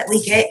interest that we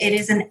get, it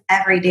is an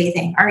everyday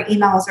thing. Our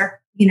emails are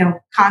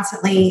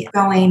constantly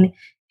going,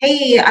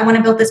 hey, I want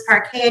to build this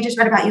park. Hey, I just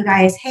read about you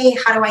guys. Hey,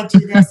 how do I do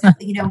this?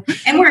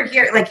 And we're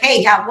here like,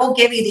 hey, yeah, we'll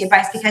give you the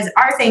advice, because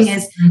our thing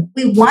is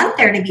we want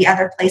there to be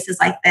other places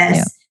like this.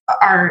 Yeah.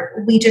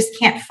 We just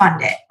can't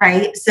fund it,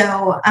 right?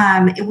 So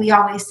we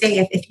always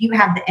say if you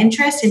have the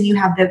interest and you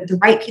have the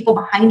right people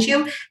behind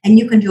you and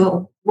you can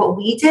do what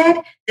we did,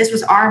 this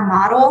was our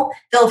model,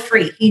 feel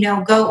free,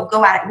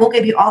 go at it. We'll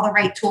give you all the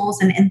right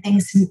tools and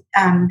things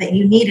that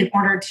you need in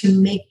order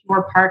to make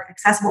your park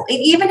accessible. And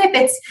even if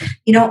it's,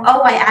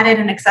 I added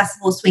an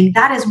accessible swing,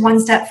 that is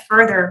one step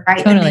further,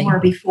 right, than they were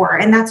before.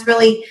 And that's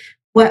really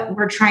what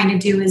we're trying to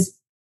do, is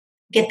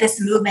get this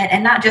movement,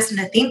 and not just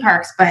into theme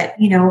parks, but,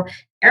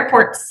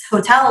 airports,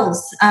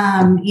 hotels,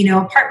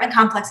 apartment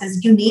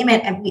complexes, you name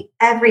it.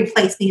 Every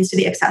place needs to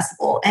be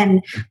accessible.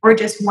 And we're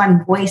just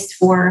one voice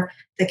for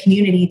the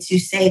community to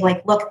say,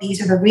 like, look,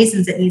 these are the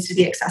reasons it needs to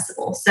be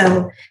accessible.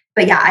 So,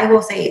 but yeah, I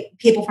will say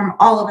people from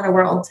all over the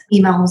world,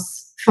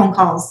 emails, phone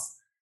calls,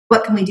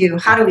 what can we do?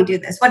 How do we do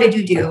this? What did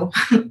you do?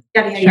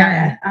 Yada, yada,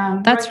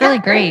 yada. That's really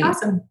great.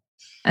 Awesome.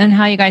 And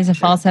how you guys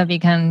have also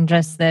become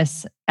just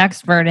this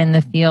expert in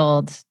the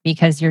field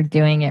because you're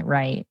doing it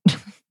right.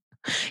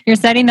 You're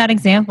setting that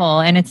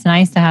example, and it's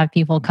nice to have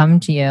people come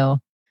to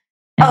you.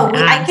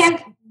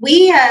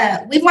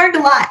 We've learned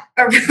a lot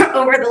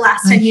over the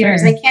last 10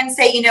 years. I can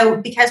say,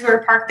 because we're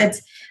a park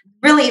that's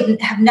really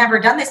have never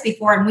done this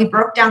before, and we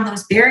broke down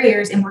those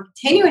barriers, and we're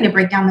continuing to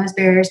break down those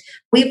barriers.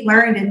 We've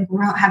learned and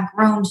have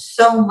grown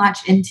so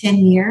much in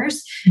 10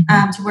 years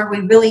to where we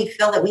really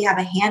feel that we have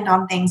a hand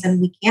on things, and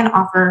we can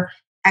offer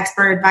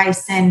expert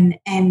advice and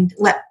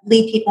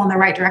lead people in the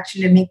right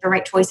direction to make the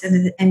right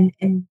choices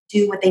and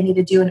do what they need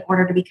to do in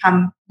order to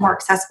become more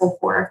accessible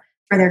for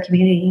their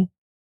community.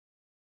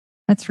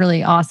 That's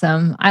really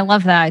awesome. I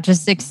love that.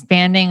 Just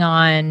expanding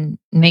on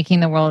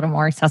making the world a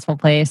more accessible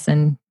place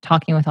and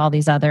talking with all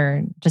these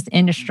other just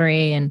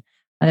industry and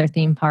other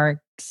theme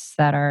parks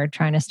that are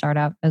trying to start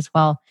up as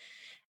well.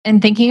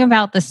 And thinking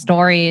about the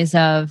stories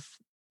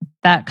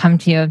that come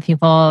to you of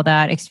people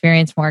that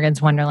experience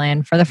Morgan's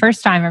Wonderland for the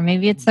first time, or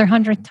maybe it's their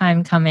 100th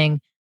time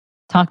coming.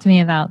 Talk to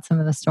me about some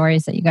of the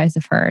stories that you guys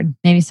have heard,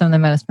 maybe some of the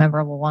most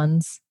memorable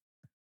ones.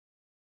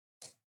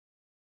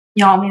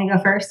 You want me to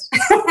go first?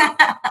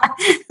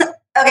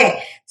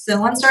 Okay, so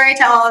one story I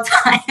tell all the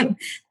time,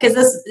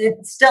 because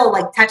it still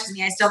like touches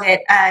me. I still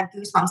get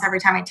goosebumps every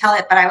time I tell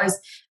it, but I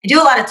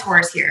do a lot of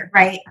tours here,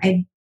 right?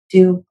 I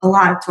do a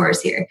lot of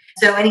tours here.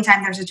 So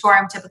anytime there's a tour,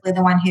 I'm typically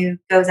the one who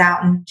goes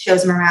out and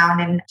shows them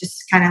around and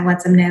just kind of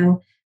lets them know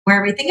where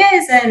everything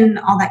is and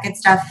all that good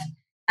stuff.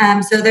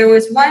 So there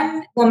was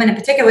one woman in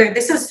particular.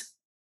 This was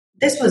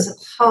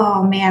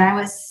oh man,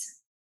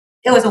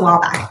 it was a while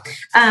back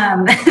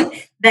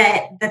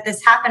that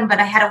this happened. But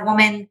I had a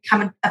woman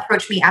come and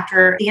approach me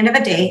after the end of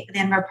a day, the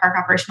end of our park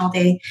operational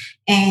day,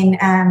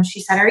 and she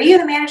said, "Are you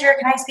the manager?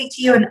 Can I speak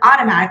to you?" And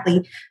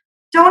automatically,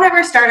 don't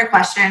ever start a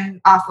question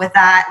off with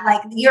that.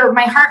 Like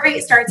my heart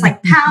rate starts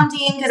like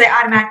pounding because I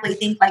automatically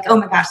think like, oh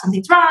my gosh,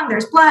 something's wrong.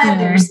 There's blood.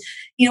 There's,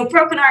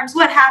 broken arms.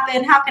 What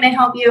happened? How can I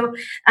help you?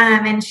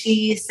 And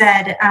she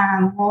said,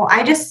 well,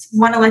 I just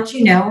want to let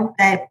you know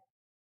that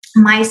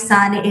my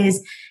son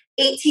is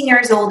 18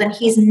 years old and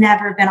he's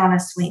never been on a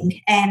swing,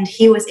 and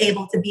he was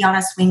able to be on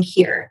a swing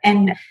here.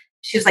 And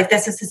she was like,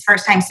 this is his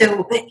first time.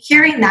 So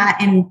hearing that,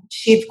 and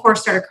she of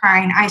course started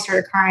crying. I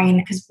started crying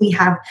because we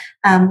have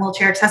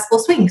wheelchair accessible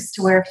swings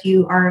to where if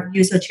you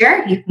use a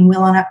chair, you can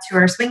wheel on up to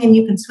our swing and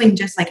you can swing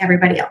just like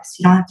everybody else.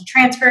 You don't have to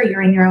transfer.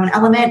 You're in your own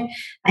element,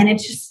 and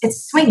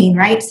it's swinging,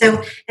 right?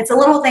 So it's the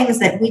little things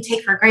that we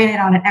take for granted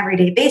on an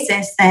everyday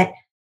basis that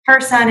her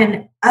son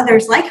and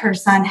others like her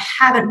son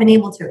haven't been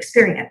able to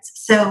experience.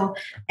 So,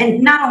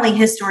 and not only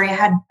his story, I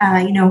had,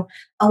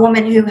 a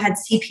woman who had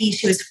CP.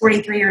 She was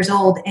 43 years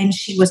old and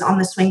she was on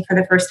the swing for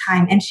the first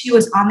time. And she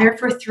was on there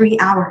for 3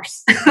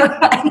 hours,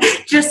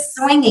 just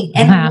swinging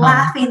and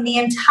laughing the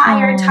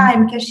entire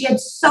time because she had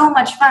so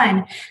much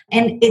fun.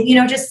 And,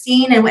 just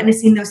seeing and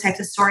witnessing those types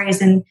of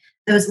stories and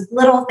those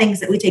little things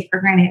that we take for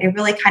granted, it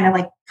really kind of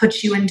like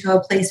puts you into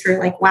a place where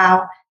you're like,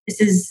 wow,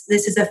 this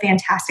is a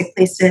fantastic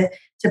place to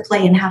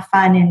play and have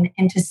fun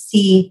and to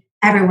see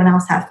everyone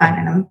else have fun.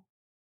 And I'm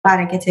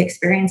glad I get to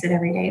experience it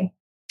every day.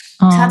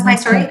 So that's my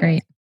story.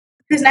 Great.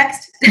 Who's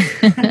next?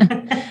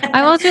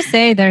 I will just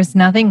say there's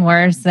nothing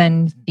worse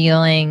than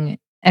feeling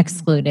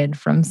excluded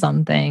from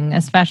something,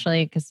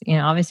 especially because,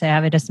 obviously I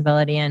have a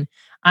disability and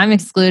I'm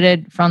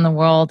excluded from the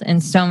world in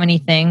so many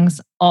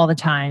things all the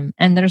time.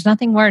 And there's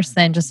nothing worse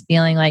than just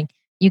feeling like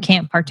you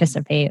can't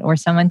participate or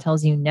someone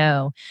tells you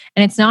no.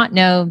 And it's not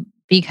no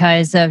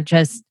because of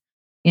just,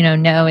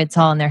 no, it's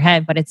all in their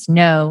head, but it's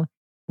no,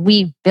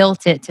 we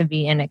built it to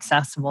be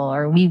inaccessible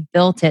or we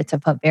built it to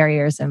put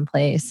barriers in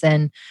place.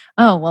 And,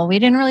 oh, well, we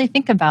didn't really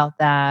think about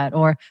that.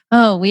 Or,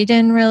 oh, we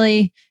didn't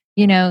really,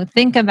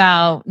 think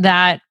about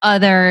that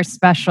other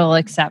special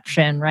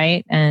exception,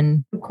 right?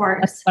 And of course,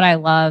 that's what I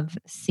love,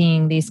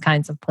 seeing these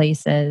kinds of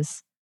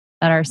places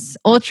that are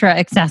ultra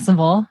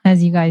accessible,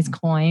 as you guys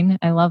coin.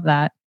 I love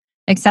that.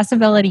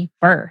 Accessibility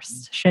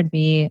first should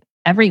be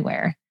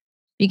everywhere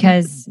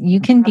because you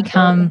can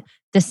become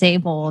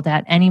disabled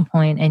at any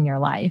point in your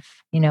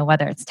life,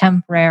 whether it's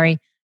temporary,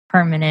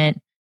 permanent,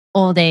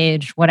 old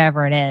age,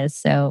 whatever it is.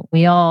 So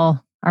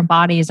our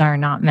bodies are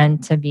not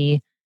meant to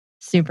be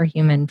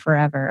superhuman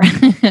forever.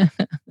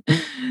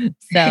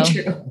 So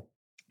true.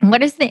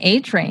 What is the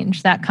age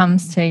range that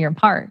comes to your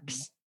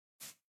parks?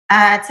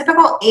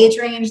 Typical age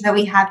range that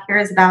we have here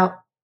is about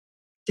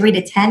 3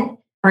 to 10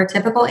 for a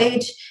typical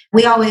age.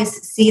 We always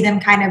see them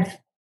kind of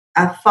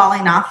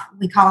falling off.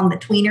 We call them the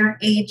tweener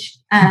age,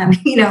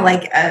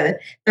 like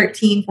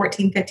 13,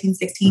 14, 15,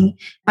 16.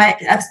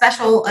 But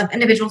of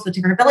individuals with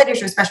different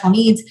abilities or special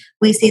needs,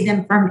 we see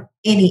them from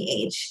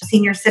any age.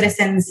 Senior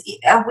citizens.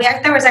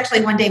 There was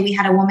actually one day we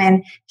had a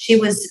woman, she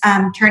was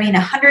turning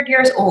 100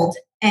 years old.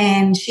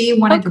 And she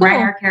wanted to ride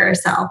our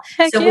carousel.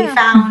 Heck so yeah.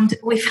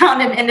 we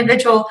found an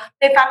individual.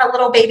 They found a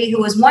little baby who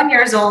was 1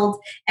 year old,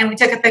 and we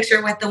took a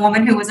picture with the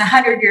woman who was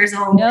 100 years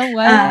old,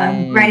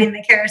 riding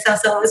the carousel.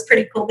 So it was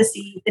pretty cool to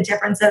see the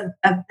difference of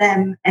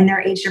them and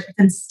their age difference,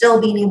 and still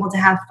being able to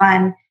have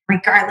fun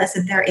regardless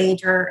of their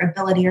age or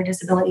ability or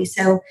disability.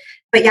 So,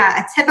 but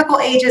yeah, a typical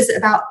age is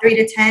about 3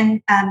 to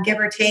 10, give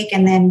or take,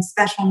 and then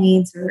special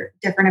needs or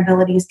different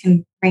abilities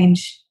can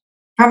range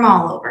from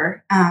all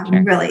over.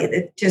 Sure. Really,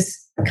 it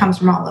just comes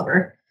from all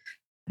over.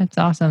 That's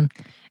awesome.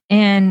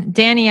 And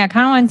Danny, I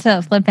kind of want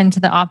to flip into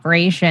the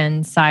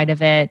operations side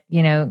of it.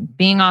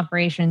 Being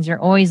operations, you're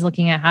always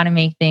looking at how to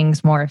make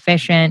things more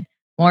efficient,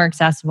 more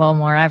accessible,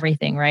 more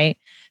everything, right?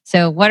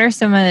 So what are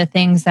some of the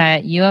things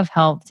that you have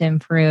helped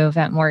improve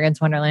at Morgan's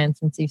Wonderland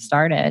since you've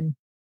started?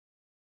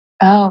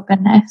 Oh,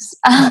 goodness.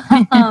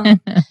 And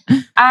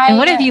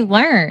what have you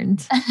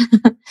learned?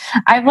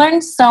 I've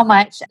learned so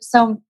much.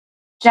 So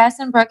Jess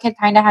and Brooke had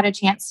kind of had a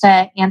chance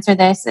to answer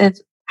this of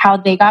how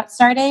they got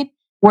started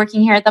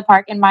working here at the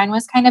park. And mine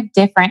was kind of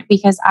different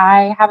because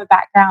I have a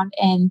background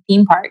in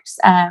theme parks.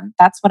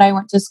 That's what I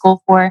went to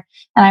school for.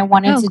 And I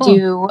wanted to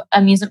do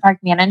amusement park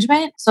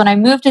management. So when I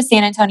moved to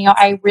San Antonio,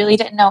 I really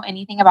didn't know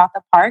anything about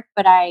the park,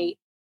 but I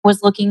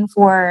was looking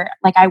for,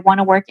 I want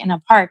to work in a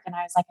park. And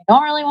I was like, I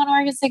don't really want to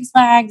work at Six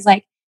Flags.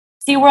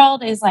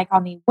 SeaWorld is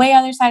on the way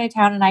other side of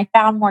town. And I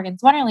found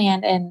Morgan's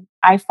Wonderland and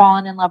I've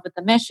fallen in love with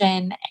the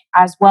mission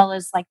as well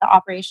as the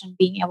operation,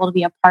 being able to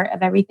be a part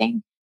of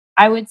everything.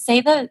 I would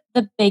say that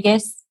the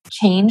biggest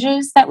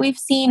changes that we've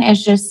seen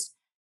is just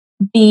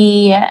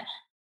the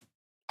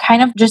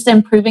kind of just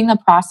improving the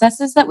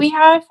processes that we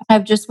have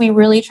we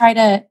really try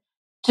to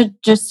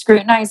just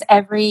scrutinize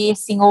every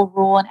single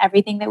rule and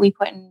everything that we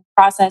put in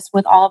process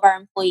with all of our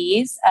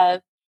employees.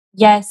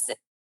 Yes,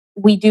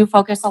 we do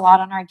focus a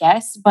lot on our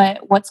guests,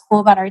 but what's cool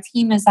about our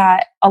team is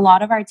that a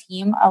lot of our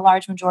team, a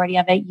large majority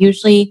of it,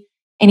 usually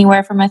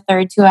anywhere from a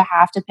third to a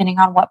half, depending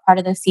on what part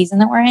of the season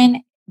that we're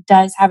in,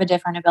 does have a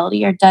different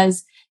ability or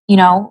does,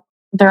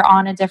 they're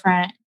on a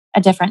different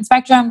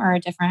spectrum or a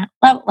different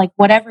level,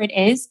 whatever it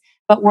is.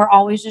 But we're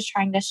always just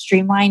trying to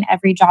streamline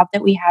every job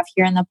that we have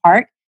here in the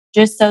park,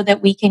 just so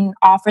that we can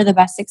offer the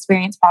best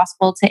experience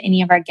possible to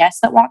any of our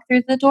guests that walk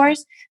through the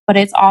doors. But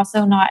it's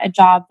also not a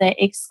job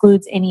that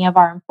excludes any of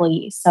our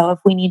employees. So if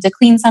we need to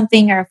clean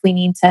something or if we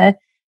need to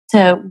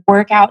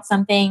work out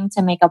something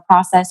to make a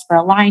process for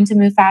a line to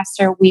move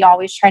faster, we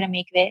always try to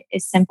make it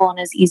as simple and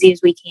as easy as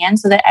we can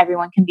so that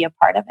everyone can be a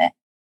part of it.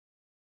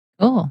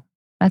 Cool.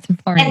 That's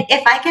important. And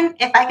if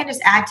I can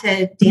just add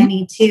to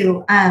Danny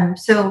too.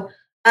 So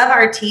of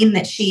our team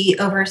that she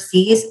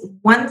oversees,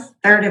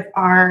 1/3 of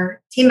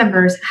our team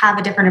members have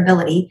a different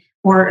ability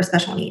or a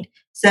special need.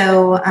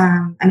 So,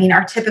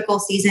 our typical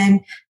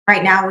season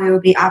right now, we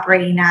would be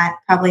operating at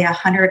probably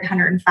 100,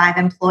 105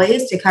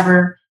 employees to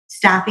cover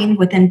staffing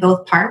within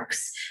both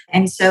parks.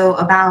 And so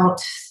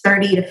about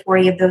 30 to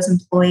 40 of those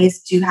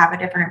employees do have a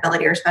different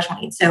ability or special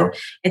needs. So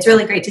it's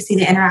really great to see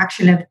the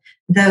interaction of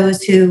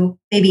those who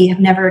maybe have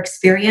never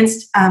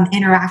experienced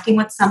interacting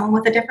with someone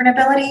with a different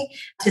ability,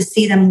 to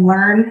see them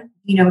learn,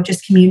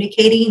 just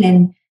communicating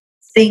and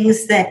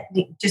things that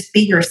just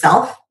be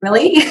yourself,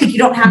 really. You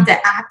don't have to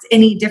act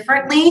any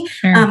differently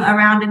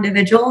around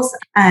individuals.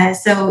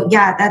 So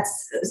yeah,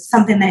 that's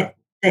something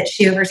that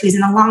she oversees.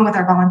 And along with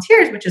our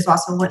volunteers, which is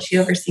also what she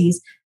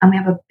oversees, we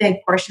have a big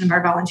portion of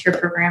our volunteer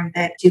program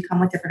that do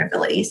come with different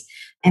abilities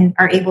and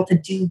are able to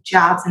do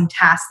jobs and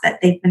tasks that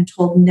they've been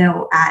told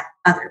no at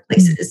other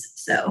places.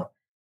 So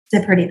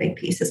it's a pretty big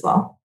piece as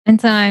well.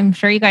 And so I'm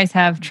sure you guys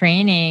have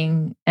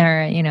training or,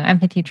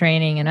 empathy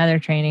training and other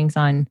trainings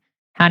on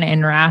how to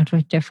interact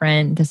with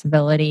different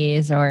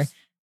disabilities or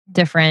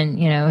different,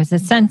 is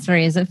it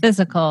sensory? Is it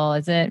physical?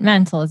 Is it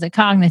mental? Is it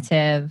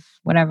cognitive?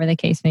 Whatever the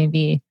case may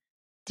be.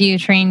 Do you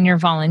train your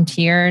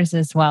volunteers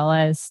as well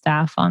as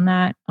staff on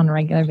that on a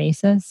regular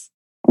basis?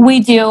 We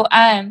do.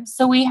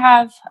 So we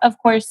have, of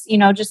course,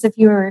 just if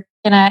you're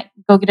going to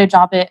go get a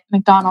job at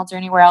McDonald's or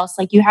anywhere else,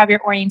 like you have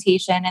your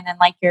orientation and then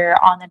like your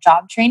on the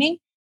job training.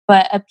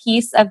 But a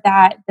piece of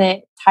that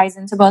ties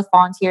into both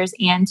volunteers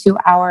and to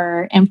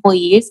our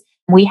employees,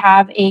 we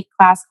have a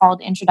class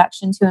called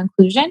Introduction to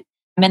Inclusion.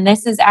 And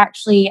this is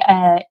actually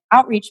an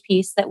outreach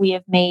piece that we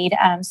have made.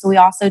 So we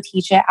also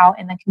teach it out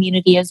in the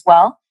community as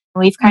well.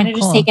 We've kind of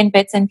just taken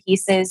bits and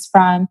pieces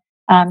from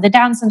the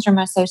Down Syndrome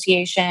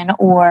Association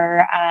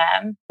or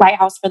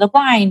Lighthouse for the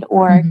Blind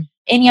or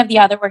any of the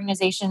other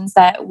organizations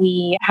that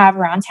we have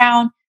around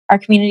town, our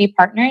community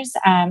partners,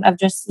 of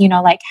just,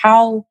 like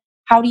how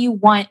do you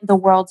want the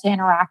world to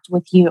interact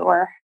with you?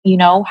 Or,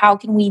 how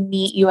can we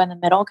meet you in the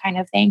middle kind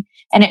of thing?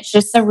 And it's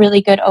just a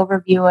really good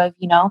overview of,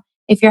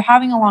 if you're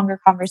having a longer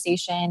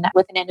conversation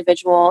with an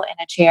individual in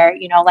a chair,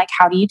 like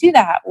how do you do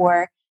that?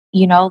 Or,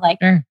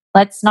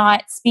 let's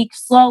not speak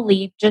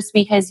slowly just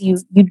because you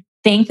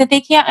think that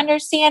they can't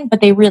understand, but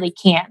they really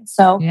can.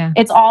 So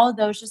it's all of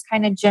those just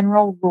kind of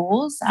general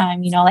rules,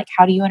 like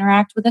how do you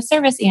interact with a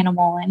service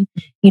animal? And,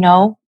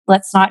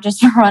 let's not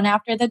just run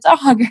after the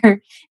dog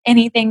or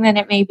anything that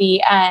it may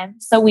be.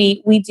 So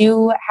we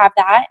do have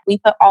that. We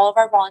put all of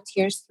our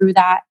volunteers through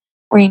that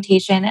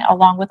orientation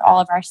along with all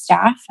of our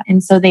staff.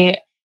 And so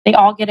they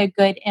all get a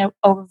good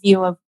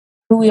overview of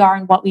who we are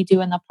and what we do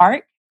in the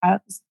park,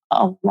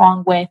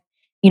 along with,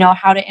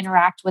 how to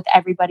interact with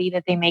everybody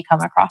that they may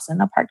come across in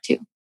the park too.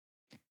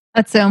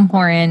 That's so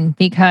important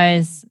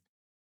because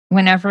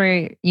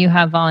whenever you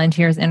have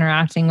volunteers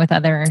interacting with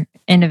other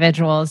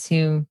individuals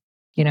who,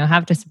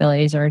 have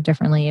disabilities or are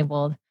differently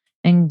abled,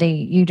 and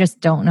you just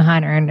don't know how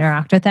to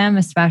interact with them,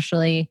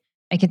 especially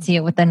I could see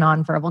it with the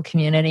nonverbal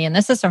community. And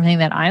this is something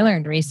that I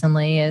learned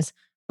recently is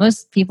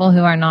most people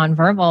who are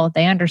nonverbal,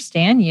 they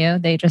understand you,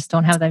 they just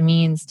don't have the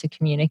means to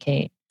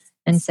communicate.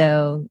 And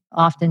so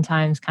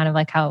oftentimes kind of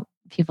like how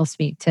people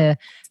speak to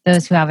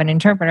those who have an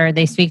interpreter,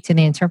 they speak to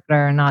the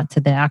interpreter, not to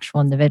the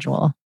actual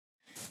individual.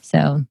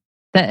 So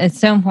it's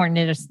so important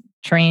to just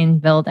train,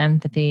 build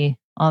empathy,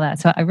 all that.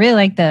 So I really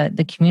like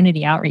the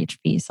community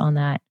outreach piece on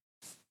that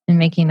and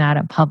making that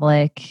a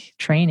public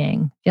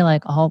training. I feel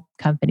like all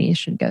companies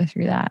should go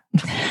through that.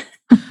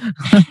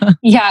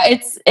 Yeah,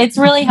 it's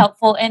really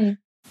helpful. And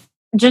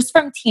just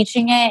from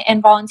teaching it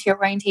in volunteer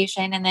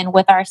orientation and then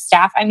with our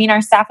staff,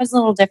 our staff is a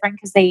little different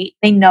because they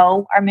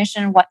know our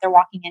mission and what they're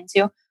walking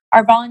into.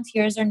 Our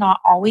volunteers are not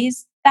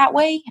always that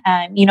way.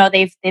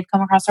 They've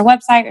come across our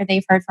website or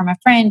they've heard from a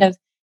friend of,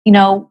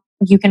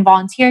 you can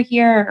volunteer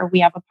here or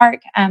we have a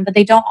park, but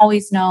they don't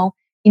always know,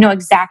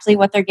 exactly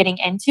what they're getting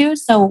into.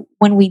 So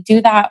when we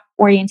do that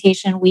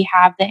orientation, we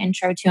have the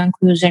intro to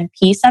inclusion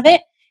piece of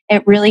it.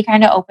 It really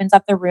kind of opens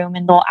up the room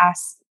and they'll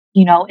ask,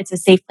 it's a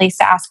safe place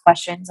to ask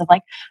questions of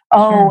like,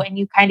 and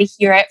you kind of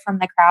hear it from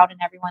the crowd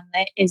and everyone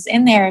that is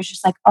in there is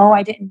just like, oh,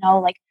 I didn't know,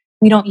 like,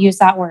 we don't use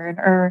that word,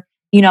 or,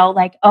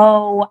 like,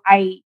 oh,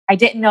 I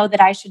didn't know that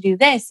I should do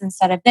this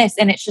instead of this.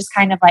 And it's just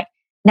kind of like,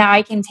 now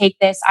I can take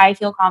this. I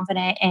feel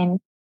confident in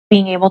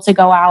being able to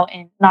go out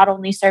and not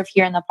only serve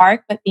here in the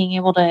park, but being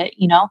able to,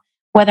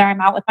 whether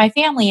I'm out with my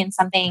family and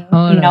something,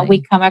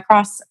 we come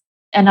across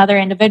another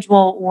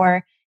individual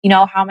or,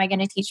 how am I going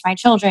to teach my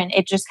children?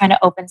 It just kind of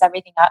opens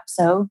everything up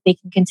so they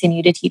can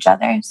continue to teach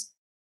others.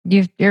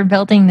 You're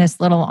building this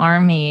little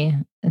army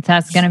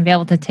that's going to be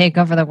able to take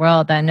over the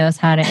world that knows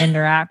how to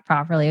interact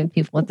properly with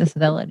people with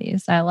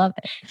disabilities. I love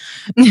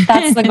it.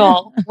 That's the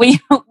goal. We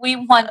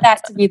want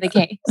that to be the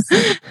case.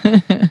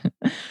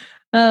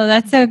 Oh,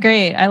 that's so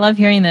great. I love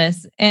hearing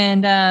this.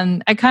 And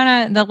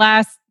the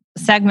last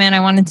segment, I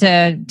wanted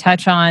to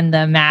touch on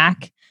the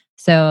MAC.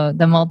 So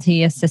the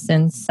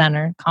Multi-Assistance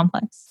Center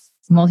Complex.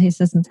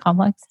 Multi-Assistance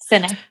Complex.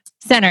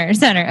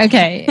 Center.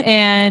 Okay.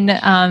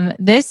 And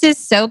this is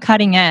so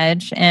cutting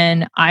edge,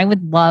 and I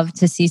would love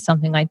to see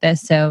something like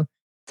this. So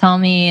tell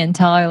me and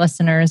tell our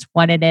listeners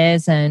what it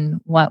is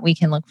and what we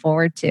can look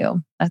forward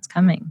to that's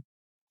coming.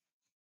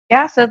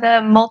 Yeah, so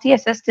the Multi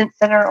Assistance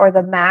Center, or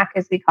the MAC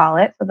as we call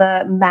it, so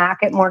the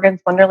MAC at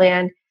Morgan's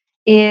Wonderland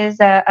is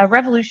a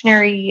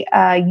revolutionary,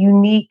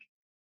 unique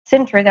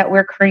center that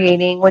we're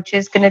creating, which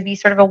is going to be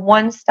sort of a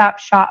one-stop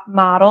shop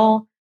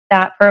model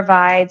that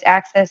provides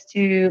access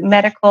to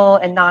medical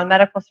and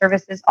non-medical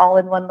services all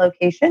in one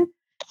location.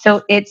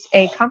 So it's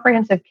a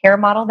comprehensive care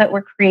model that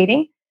we're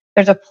creating.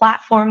 There's a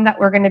platform that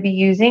we're going to be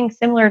using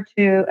similar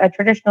to a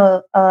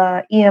traditional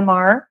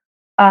EMR,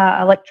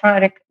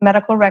 electronic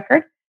medical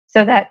record,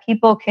 so that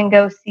people can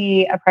go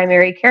see a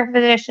primary care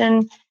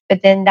physician,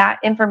 but then that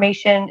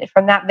information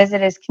from that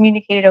visit is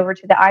communicated over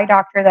to the eye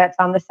doctor that's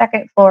on the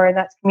second floor, and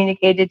that's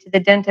communicated to the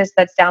dentist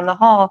that's down the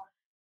hall.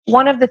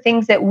 One of the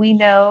things that we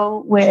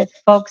know with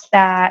folks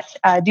that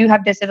do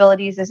have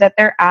disabilities is that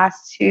they're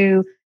asked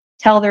to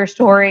tell their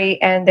story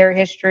and their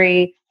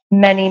history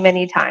many,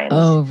 many times.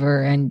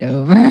 Over and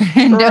over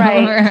and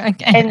over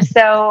again. And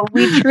so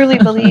we truly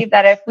believe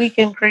that if we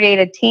can create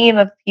a team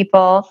of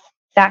people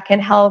that can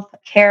help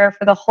care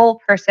for the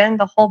whole person,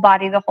 the whole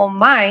body, the whole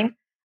mind,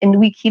 and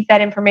we keep that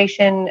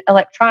information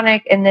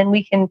electronic, and then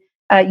we can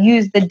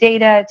use the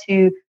data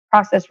to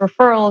process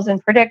referrals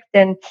and predict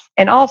and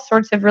all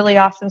sorts of really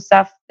awesome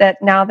stuff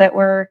that now that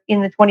we're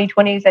in the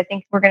 2020s, I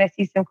think we're going to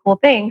see some cool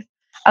things.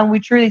 We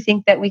truly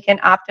think that we can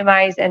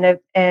optimize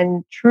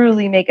and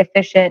truly make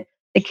efficient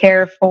the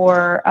care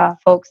for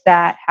folks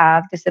that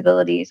have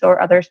disabilities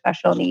or other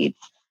special needs.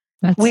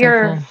 That's so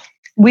cool.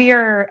 We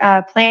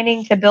are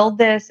planning to build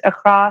this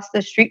across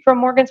the street from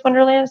Morgan's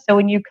Wonderland. So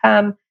when you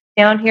come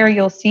down here,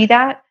 you'll see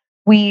that.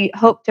 We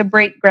hope to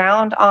break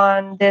ground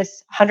on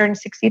this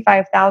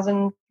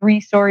 165,000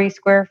 3-story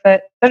square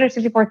foot,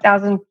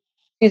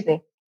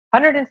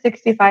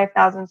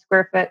 165,000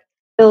 square foot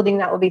building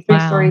that will be 3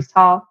 stories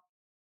tall.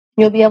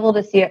 You'll be able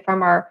to see it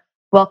from our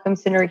welcome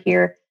center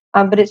here.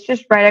 But it's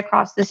just right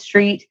across the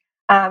street.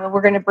 And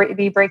we're going to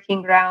be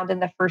breaking ground in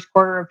the first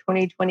quarter of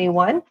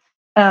 2021.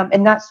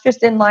 And that's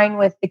just in line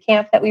with the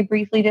camp that we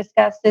briefly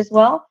discussed as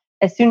well.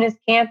 As soon as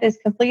camp is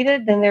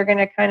completed, then they're going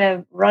to kind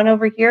of run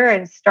over here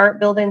and start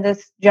building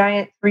this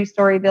giant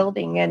 3-story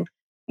building. And,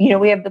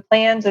 we have the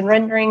plans and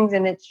renderings,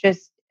 and it's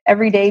just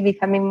every day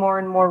becoming more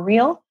and more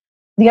real.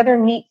 The other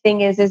neat thing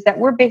is that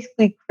we're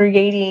basically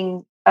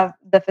creating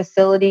the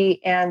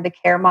facility and the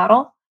care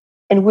model.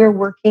 And we're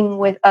working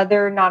with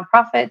other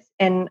nonprofits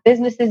and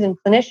businesses and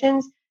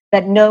clinicians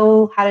that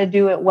know how to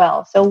do it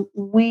well. So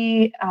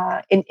we,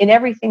 in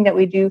everything that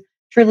we do,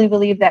 truly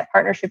believe that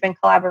partnership and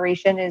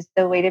collaboration is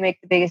the way to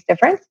make the biggest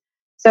difference.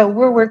 So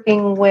we're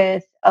working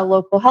with a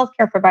local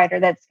healthcare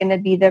provider that's going to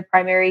be the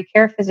primary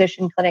care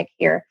physician clinic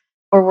here.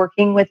 We're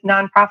working with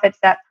nonprofits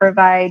that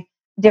provide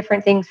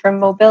different things from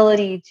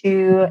mobility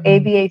to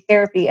ABA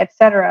therapy, et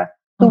cetera,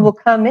 who will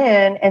come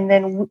in and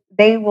then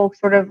they will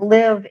sort of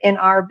live in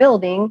our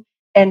building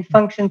and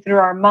function through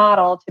our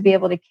model to be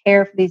able to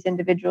care for these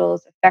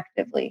individuals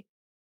effectively.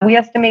 We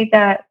estimate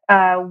that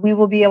we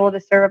will be able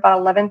to serve about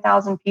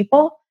 11,000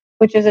 people,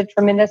 which is a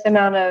tremendous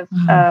amount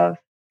of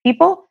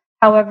people.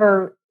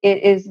 However,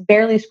 it is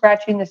barely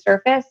scratching the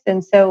surface.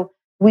 And so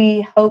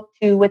we hope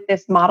to, with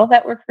this model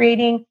that we're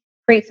creating,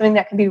 create something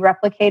that can be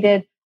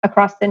replicated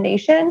across the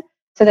nation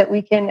so that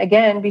we can,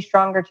 again, be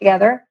stronger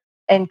together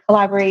and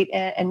collaborate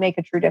and make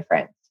a true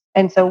difference.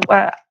 And so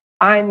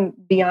I'm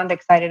beyond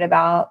excited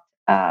about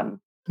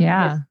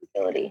this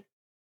facility.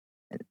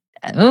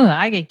 Oh,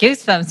 I get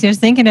goosebumps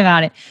just thinking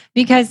about it.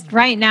 Because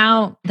right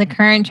now, the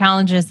current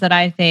challenges that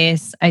I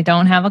face, I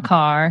don't have a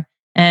car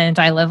and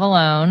I live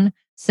alone.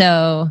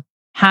 So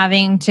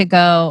having to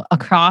go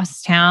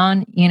across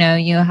town,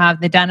 you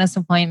have the dentist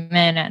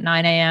appointment at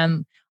 9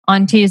 a.m.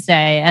 on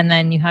Tuesday, and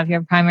then you have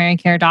your primary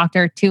care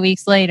doctor 2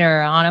 weeks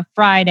later on a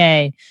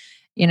Friday,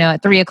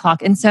 at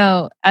 3:00. And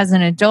so as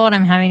an adult,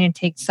 I'm having to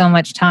take so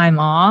much time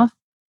off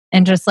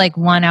and just like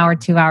 1 hour,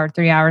 2 hour,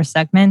 3 hour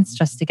segments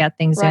just to get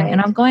things done.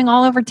 And I'm going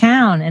all over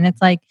town. And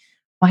it's like,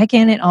 why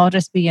can't it all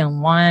just be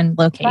in one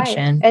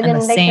location and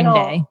the same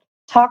day?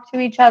 Talk to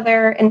each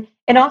other.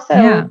 And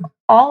also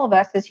all of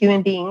us as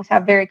human beings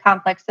have very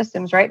complex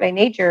systems, right, by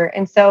nature.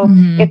 And so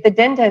if the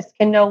dentist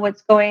can know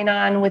what's going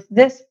on with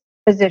this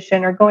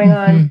physician or going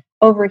on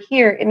over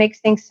here, it makes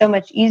things so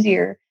much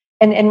easier.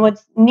 And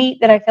what's neat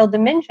that I failed to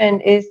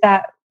mention is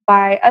that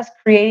by us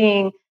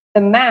creating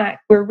the MAC,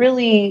 we're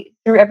really,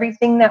 through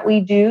everything that we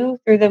do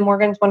through the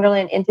Morgan's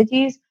Wonderland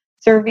entities,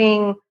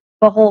 serving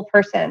the whole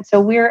person.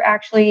 So we're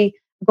actually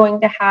going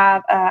to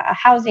have a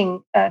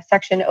housing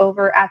section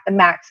over at the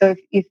MAC. So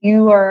if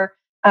you are,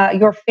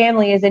 your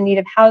family is in need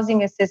of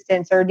housing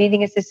assistance or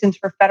needing assistance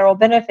for federal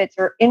benefits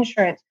or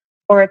insurance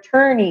or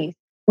attorneys,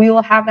 we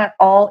will have that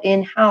all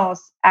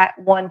in-house at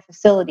one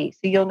facility.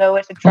 So you'll know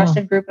it's a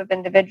trusted group of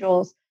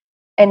individuals.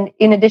 And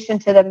in addition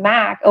to the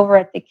MAC over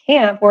at the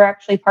camp, we're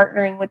actually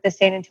partnering with the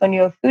San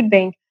Antonio Food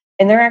Bank,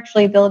 and they're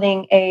actually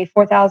building a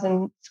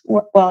 4,000,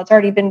 well, it's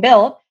already been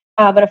built,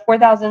 but a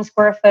 4,000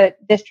 square foot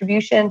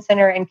distribution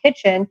center and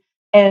kitchen.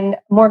 And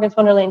Morgan's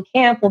Wonderland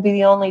Camp will be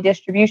the only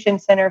distribution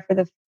center for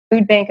the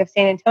Food Bank of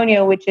San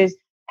Antonio, which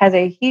has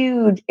a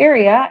huge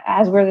area,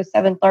 as we're the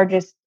seventh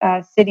largest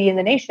city in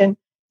the nation,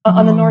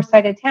 on the north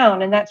side of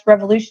town. And that's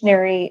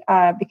revolutionary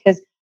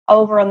because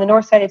over on the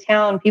north side of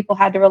town, people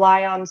had to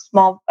rely on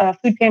small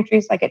food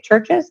pantries like at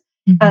churches.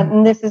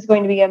 And this is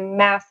going to be a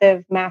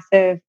massive,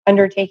 massive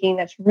undertaking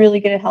that's really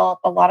going to help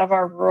a lot of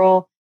our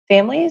rural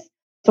families.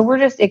 So we're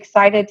just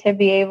excited to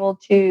be able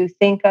to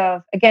think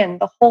of, again,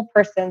 the whole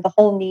person, the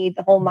whole need,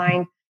 the whole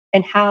mind,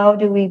 and how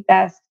do we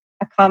best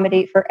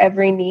accommodate for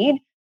every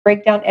need,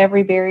 break down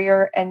every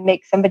barrier, and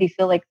make somebody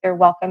feel like they're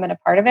welcome and a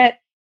part of it.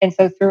 And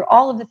so through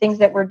all of the things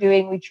that we're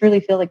doing, we truly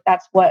feel like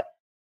that's what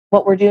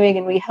we're doing.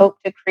 And we hope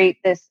to create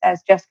this,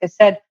 as Jessica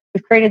said,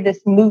 we've created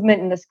this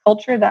movement and this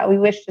culture that we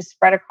wish to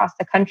spread across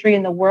the country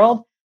and the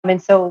world.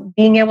 And so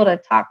being able to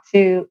talk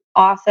to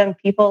awesome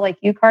people like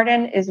you,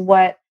 Carden, is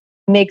what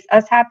makes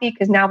us happy,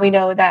 because now we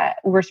know that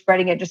we're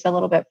spreading it just a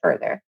little bit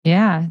further.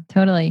 Yeah,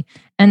 totally.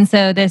 And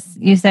so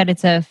you said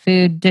it's a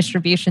food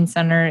distribution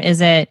center.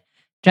 Is it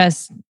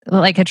just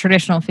like a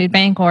traditional food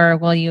bank, or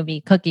will you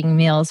be cooking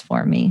meals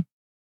for me?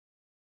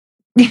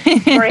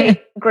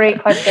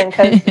 Great question.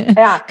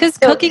 Because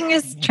cooking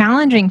is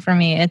challenging for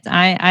me.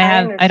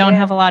 I don't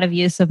have a lot of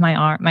use of my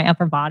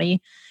upper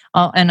body,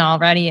 and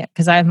already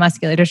because I have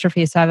muscular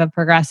dystrophy, so I have a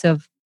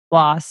progressive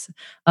loss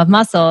of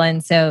muscle,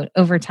 and so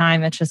over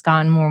time it's just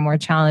gotten more and more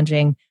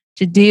challenging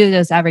to do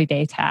those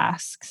everyday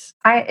tasks.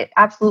 I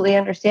absolutely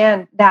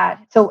understand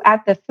that. So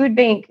at the food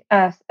bank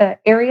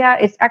area,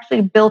 it's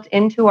actually built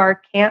into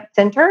our camp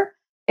center,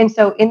 and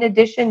so in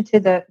addition to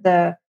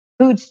the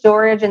food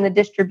storage and the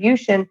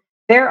distribution,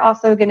 they're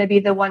also going to be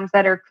the ones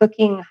that are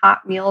cooking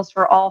hot meals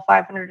for all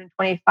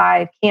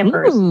 525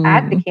 campers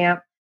at the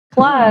camp.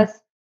 Plus,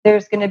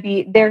 they're going to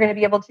be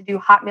able to do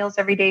hot meals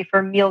every day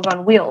for Meals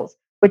on Wheels,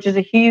 which is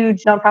a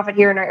huge nonprofit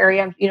here in our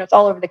area. It's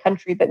all over the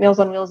country, but Meals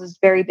on Wheels is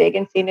very big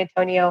in San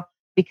Antonio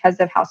because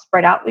of how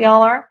spread out we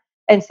all are.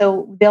 And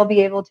so they'll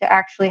be able to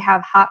actually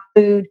have hot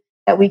food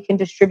that we can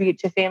distribute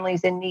to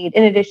families in need,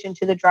 in addition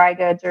to the dry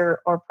goods or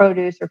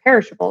produce or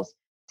perishables.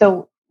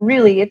 So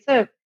really,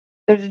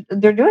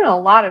 they're doing a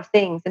lot of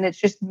things, and it's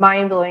just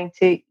mind-blowing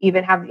to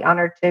even have the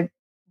honor to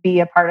be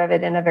a part of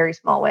it in a very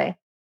small way.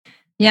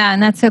 Yeah,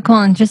 and that's so cool.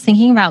 And just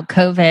thinking about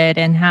COVID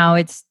and how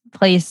it's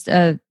placed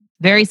a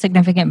very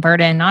significant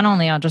burden, not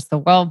only on just the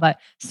world, but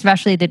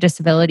especially the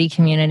disability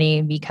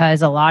community,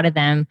 because a lot of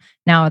them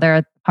now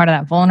they're part of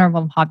that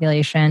vulnerable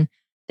population.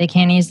 They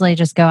can't easily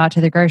just go out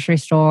to the grocery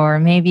store.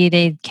 Maybe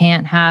they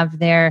can't have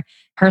their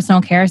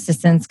personal care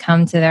assistants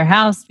come to their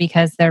house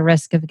because they're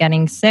risk of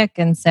getting sick.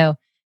 And so,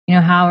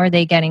 how are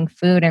they getting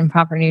food and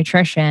proper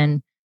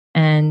nutrition?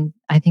 And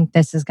I think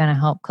this is going to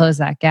help close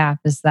that gap.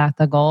 Is that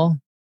the goal?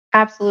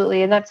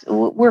 Absolutely. And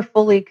we're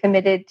fully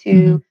committed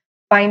to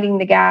finding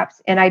the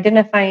gaps and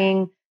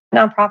identifying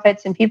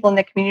nonprofits and people in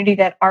the community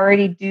that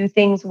already do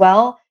things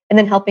well, and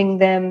then helping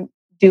them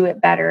do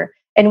it better.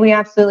 And we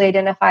absolutely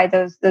identify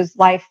those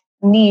life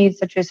needs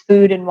such as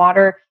food and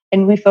water,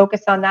 and we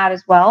focus on that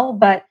as well.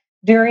 But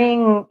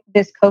during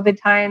this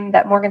COVID time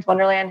that Morgan's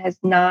Wonderland has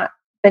not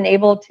been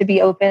able to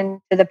be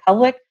open to the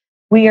public,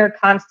 we are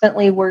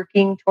constantly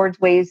working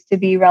towards ways to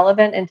be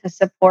relevant and to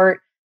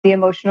support the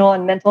emotional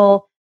and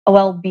mental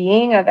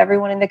well-being of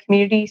everyone in the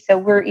community. So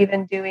we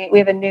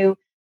have a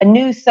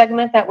new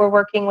segment that we're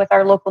working with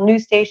our local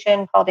news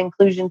station called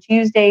Inclusion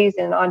Tuesdays.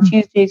 And on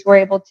Tuesdays, we're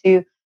able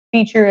to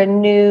feature a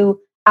new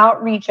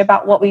outreach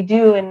about what we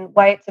do and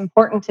why it's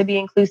important to be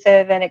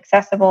inclusive and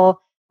accessible.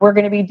 We're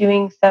going to be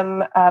doing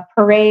some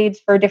parades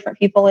for different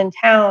people in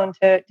town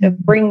to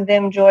bring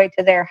them joy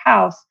to their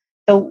house.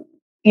 So,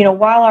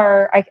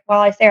 while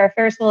I say our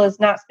Ferris wheel is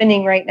not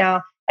spinning right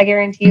now, I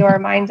guarantee you our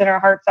minds and our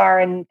hearts are,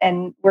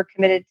 and we're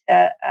committed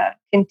to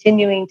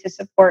continuing to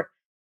support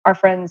our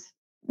friends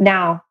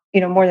now,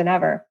 more than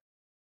ever.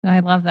 I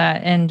love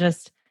that. And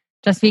just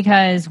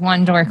because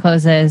one door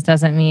closes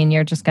doesn't mean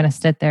you're just going to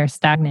sit there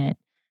stagnant.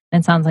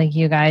 It sounds like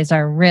you guys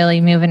are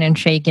really moving and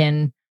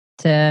shaking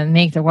to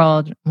make the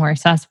world more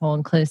accessible,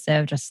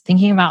 inclusive, just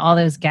thinking about all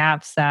those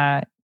gaps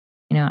that,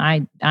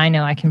 I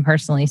know I can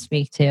personally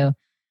speak to,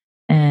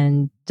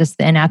 and just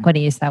the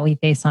inequities that we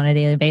face on a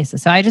daily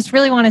basis. So I just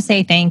really want to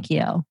say thank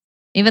you.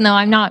 Even though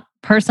I'm not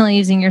personally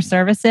using your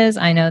services,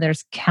 I know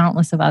there's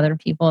countless of other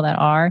people that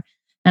are.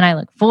 And I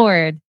look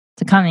forward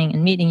to coming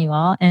and meeting you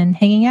all and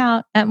hanging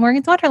out at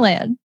Morgan's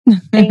Wonderland.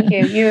 Thank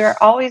you. You're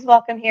always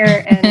welcome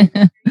here. And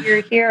whether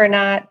you're here or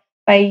not,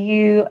 by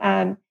you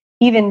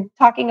even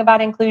talking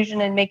about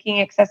inclusion and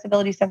making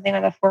accessibility something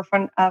on the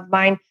forefront of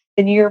mind,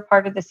 then you're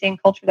part of the same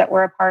culture that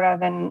we're a part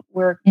of. And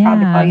we're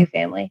proud to call you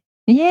family.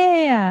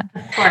 Yeah.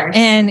 Of course.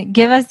 And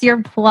give us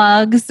your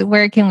plugs.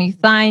 Where can we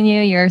find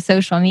you? Your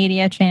social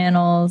media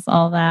channels,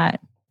 all that.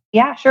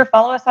 Yeah, sure.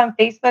 Follow us on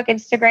Facebook,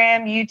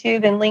 Instagram,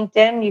 YouTube, and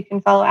LinkedIn. You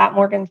can follow at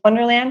Morgan's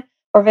Wonderland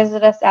or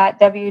visit us at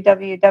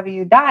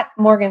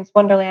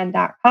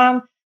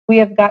www.morganswonderland.com. We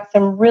have got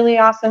some really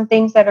awesome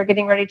things that are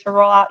getting ready to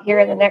roll out here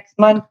in the next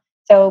month.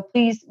 So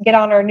please get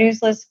on our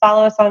news list,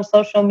 follow us on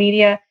social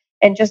media.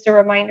 And just a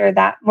reminder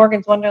that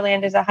Morgan's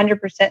Wonderland is 100%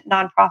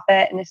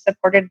 nonprofit and is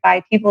supported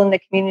by people in the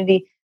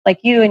community like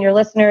you and your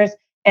listeners.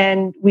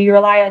 And we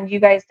rely on you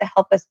guys to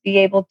help us be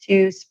able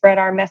to spread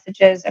our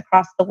messages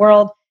across the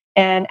world,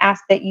 and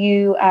ask that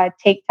you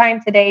take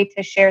time today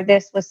to share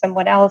this with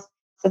someone else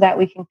so that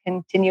we can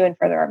continue and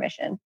further our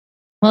mission.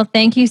 Well,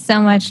 thank you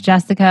so much,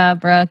 Jessica,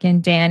 Brooke,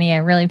 and Danny. I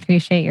really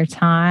appreciate your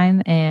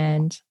time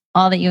and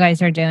all that you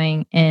guys are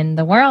doing in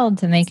the world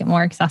to make it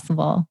more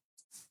accessible.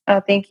 Oh,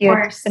 thank you. Of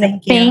course.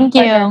 Thank you. Thank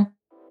you.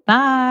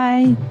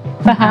 Bye.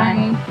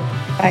 Bye.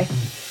 Bye.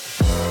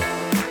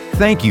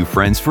 Thank you,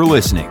 friends, for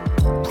listening.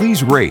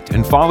 Please rate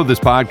and follow this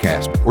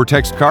podcast or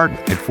text Cardin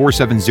at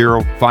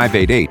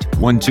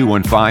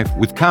 470-588-1215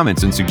 with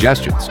comments and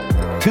suggestions.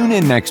 Tune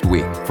in next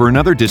week for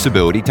another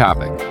disability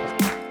topic.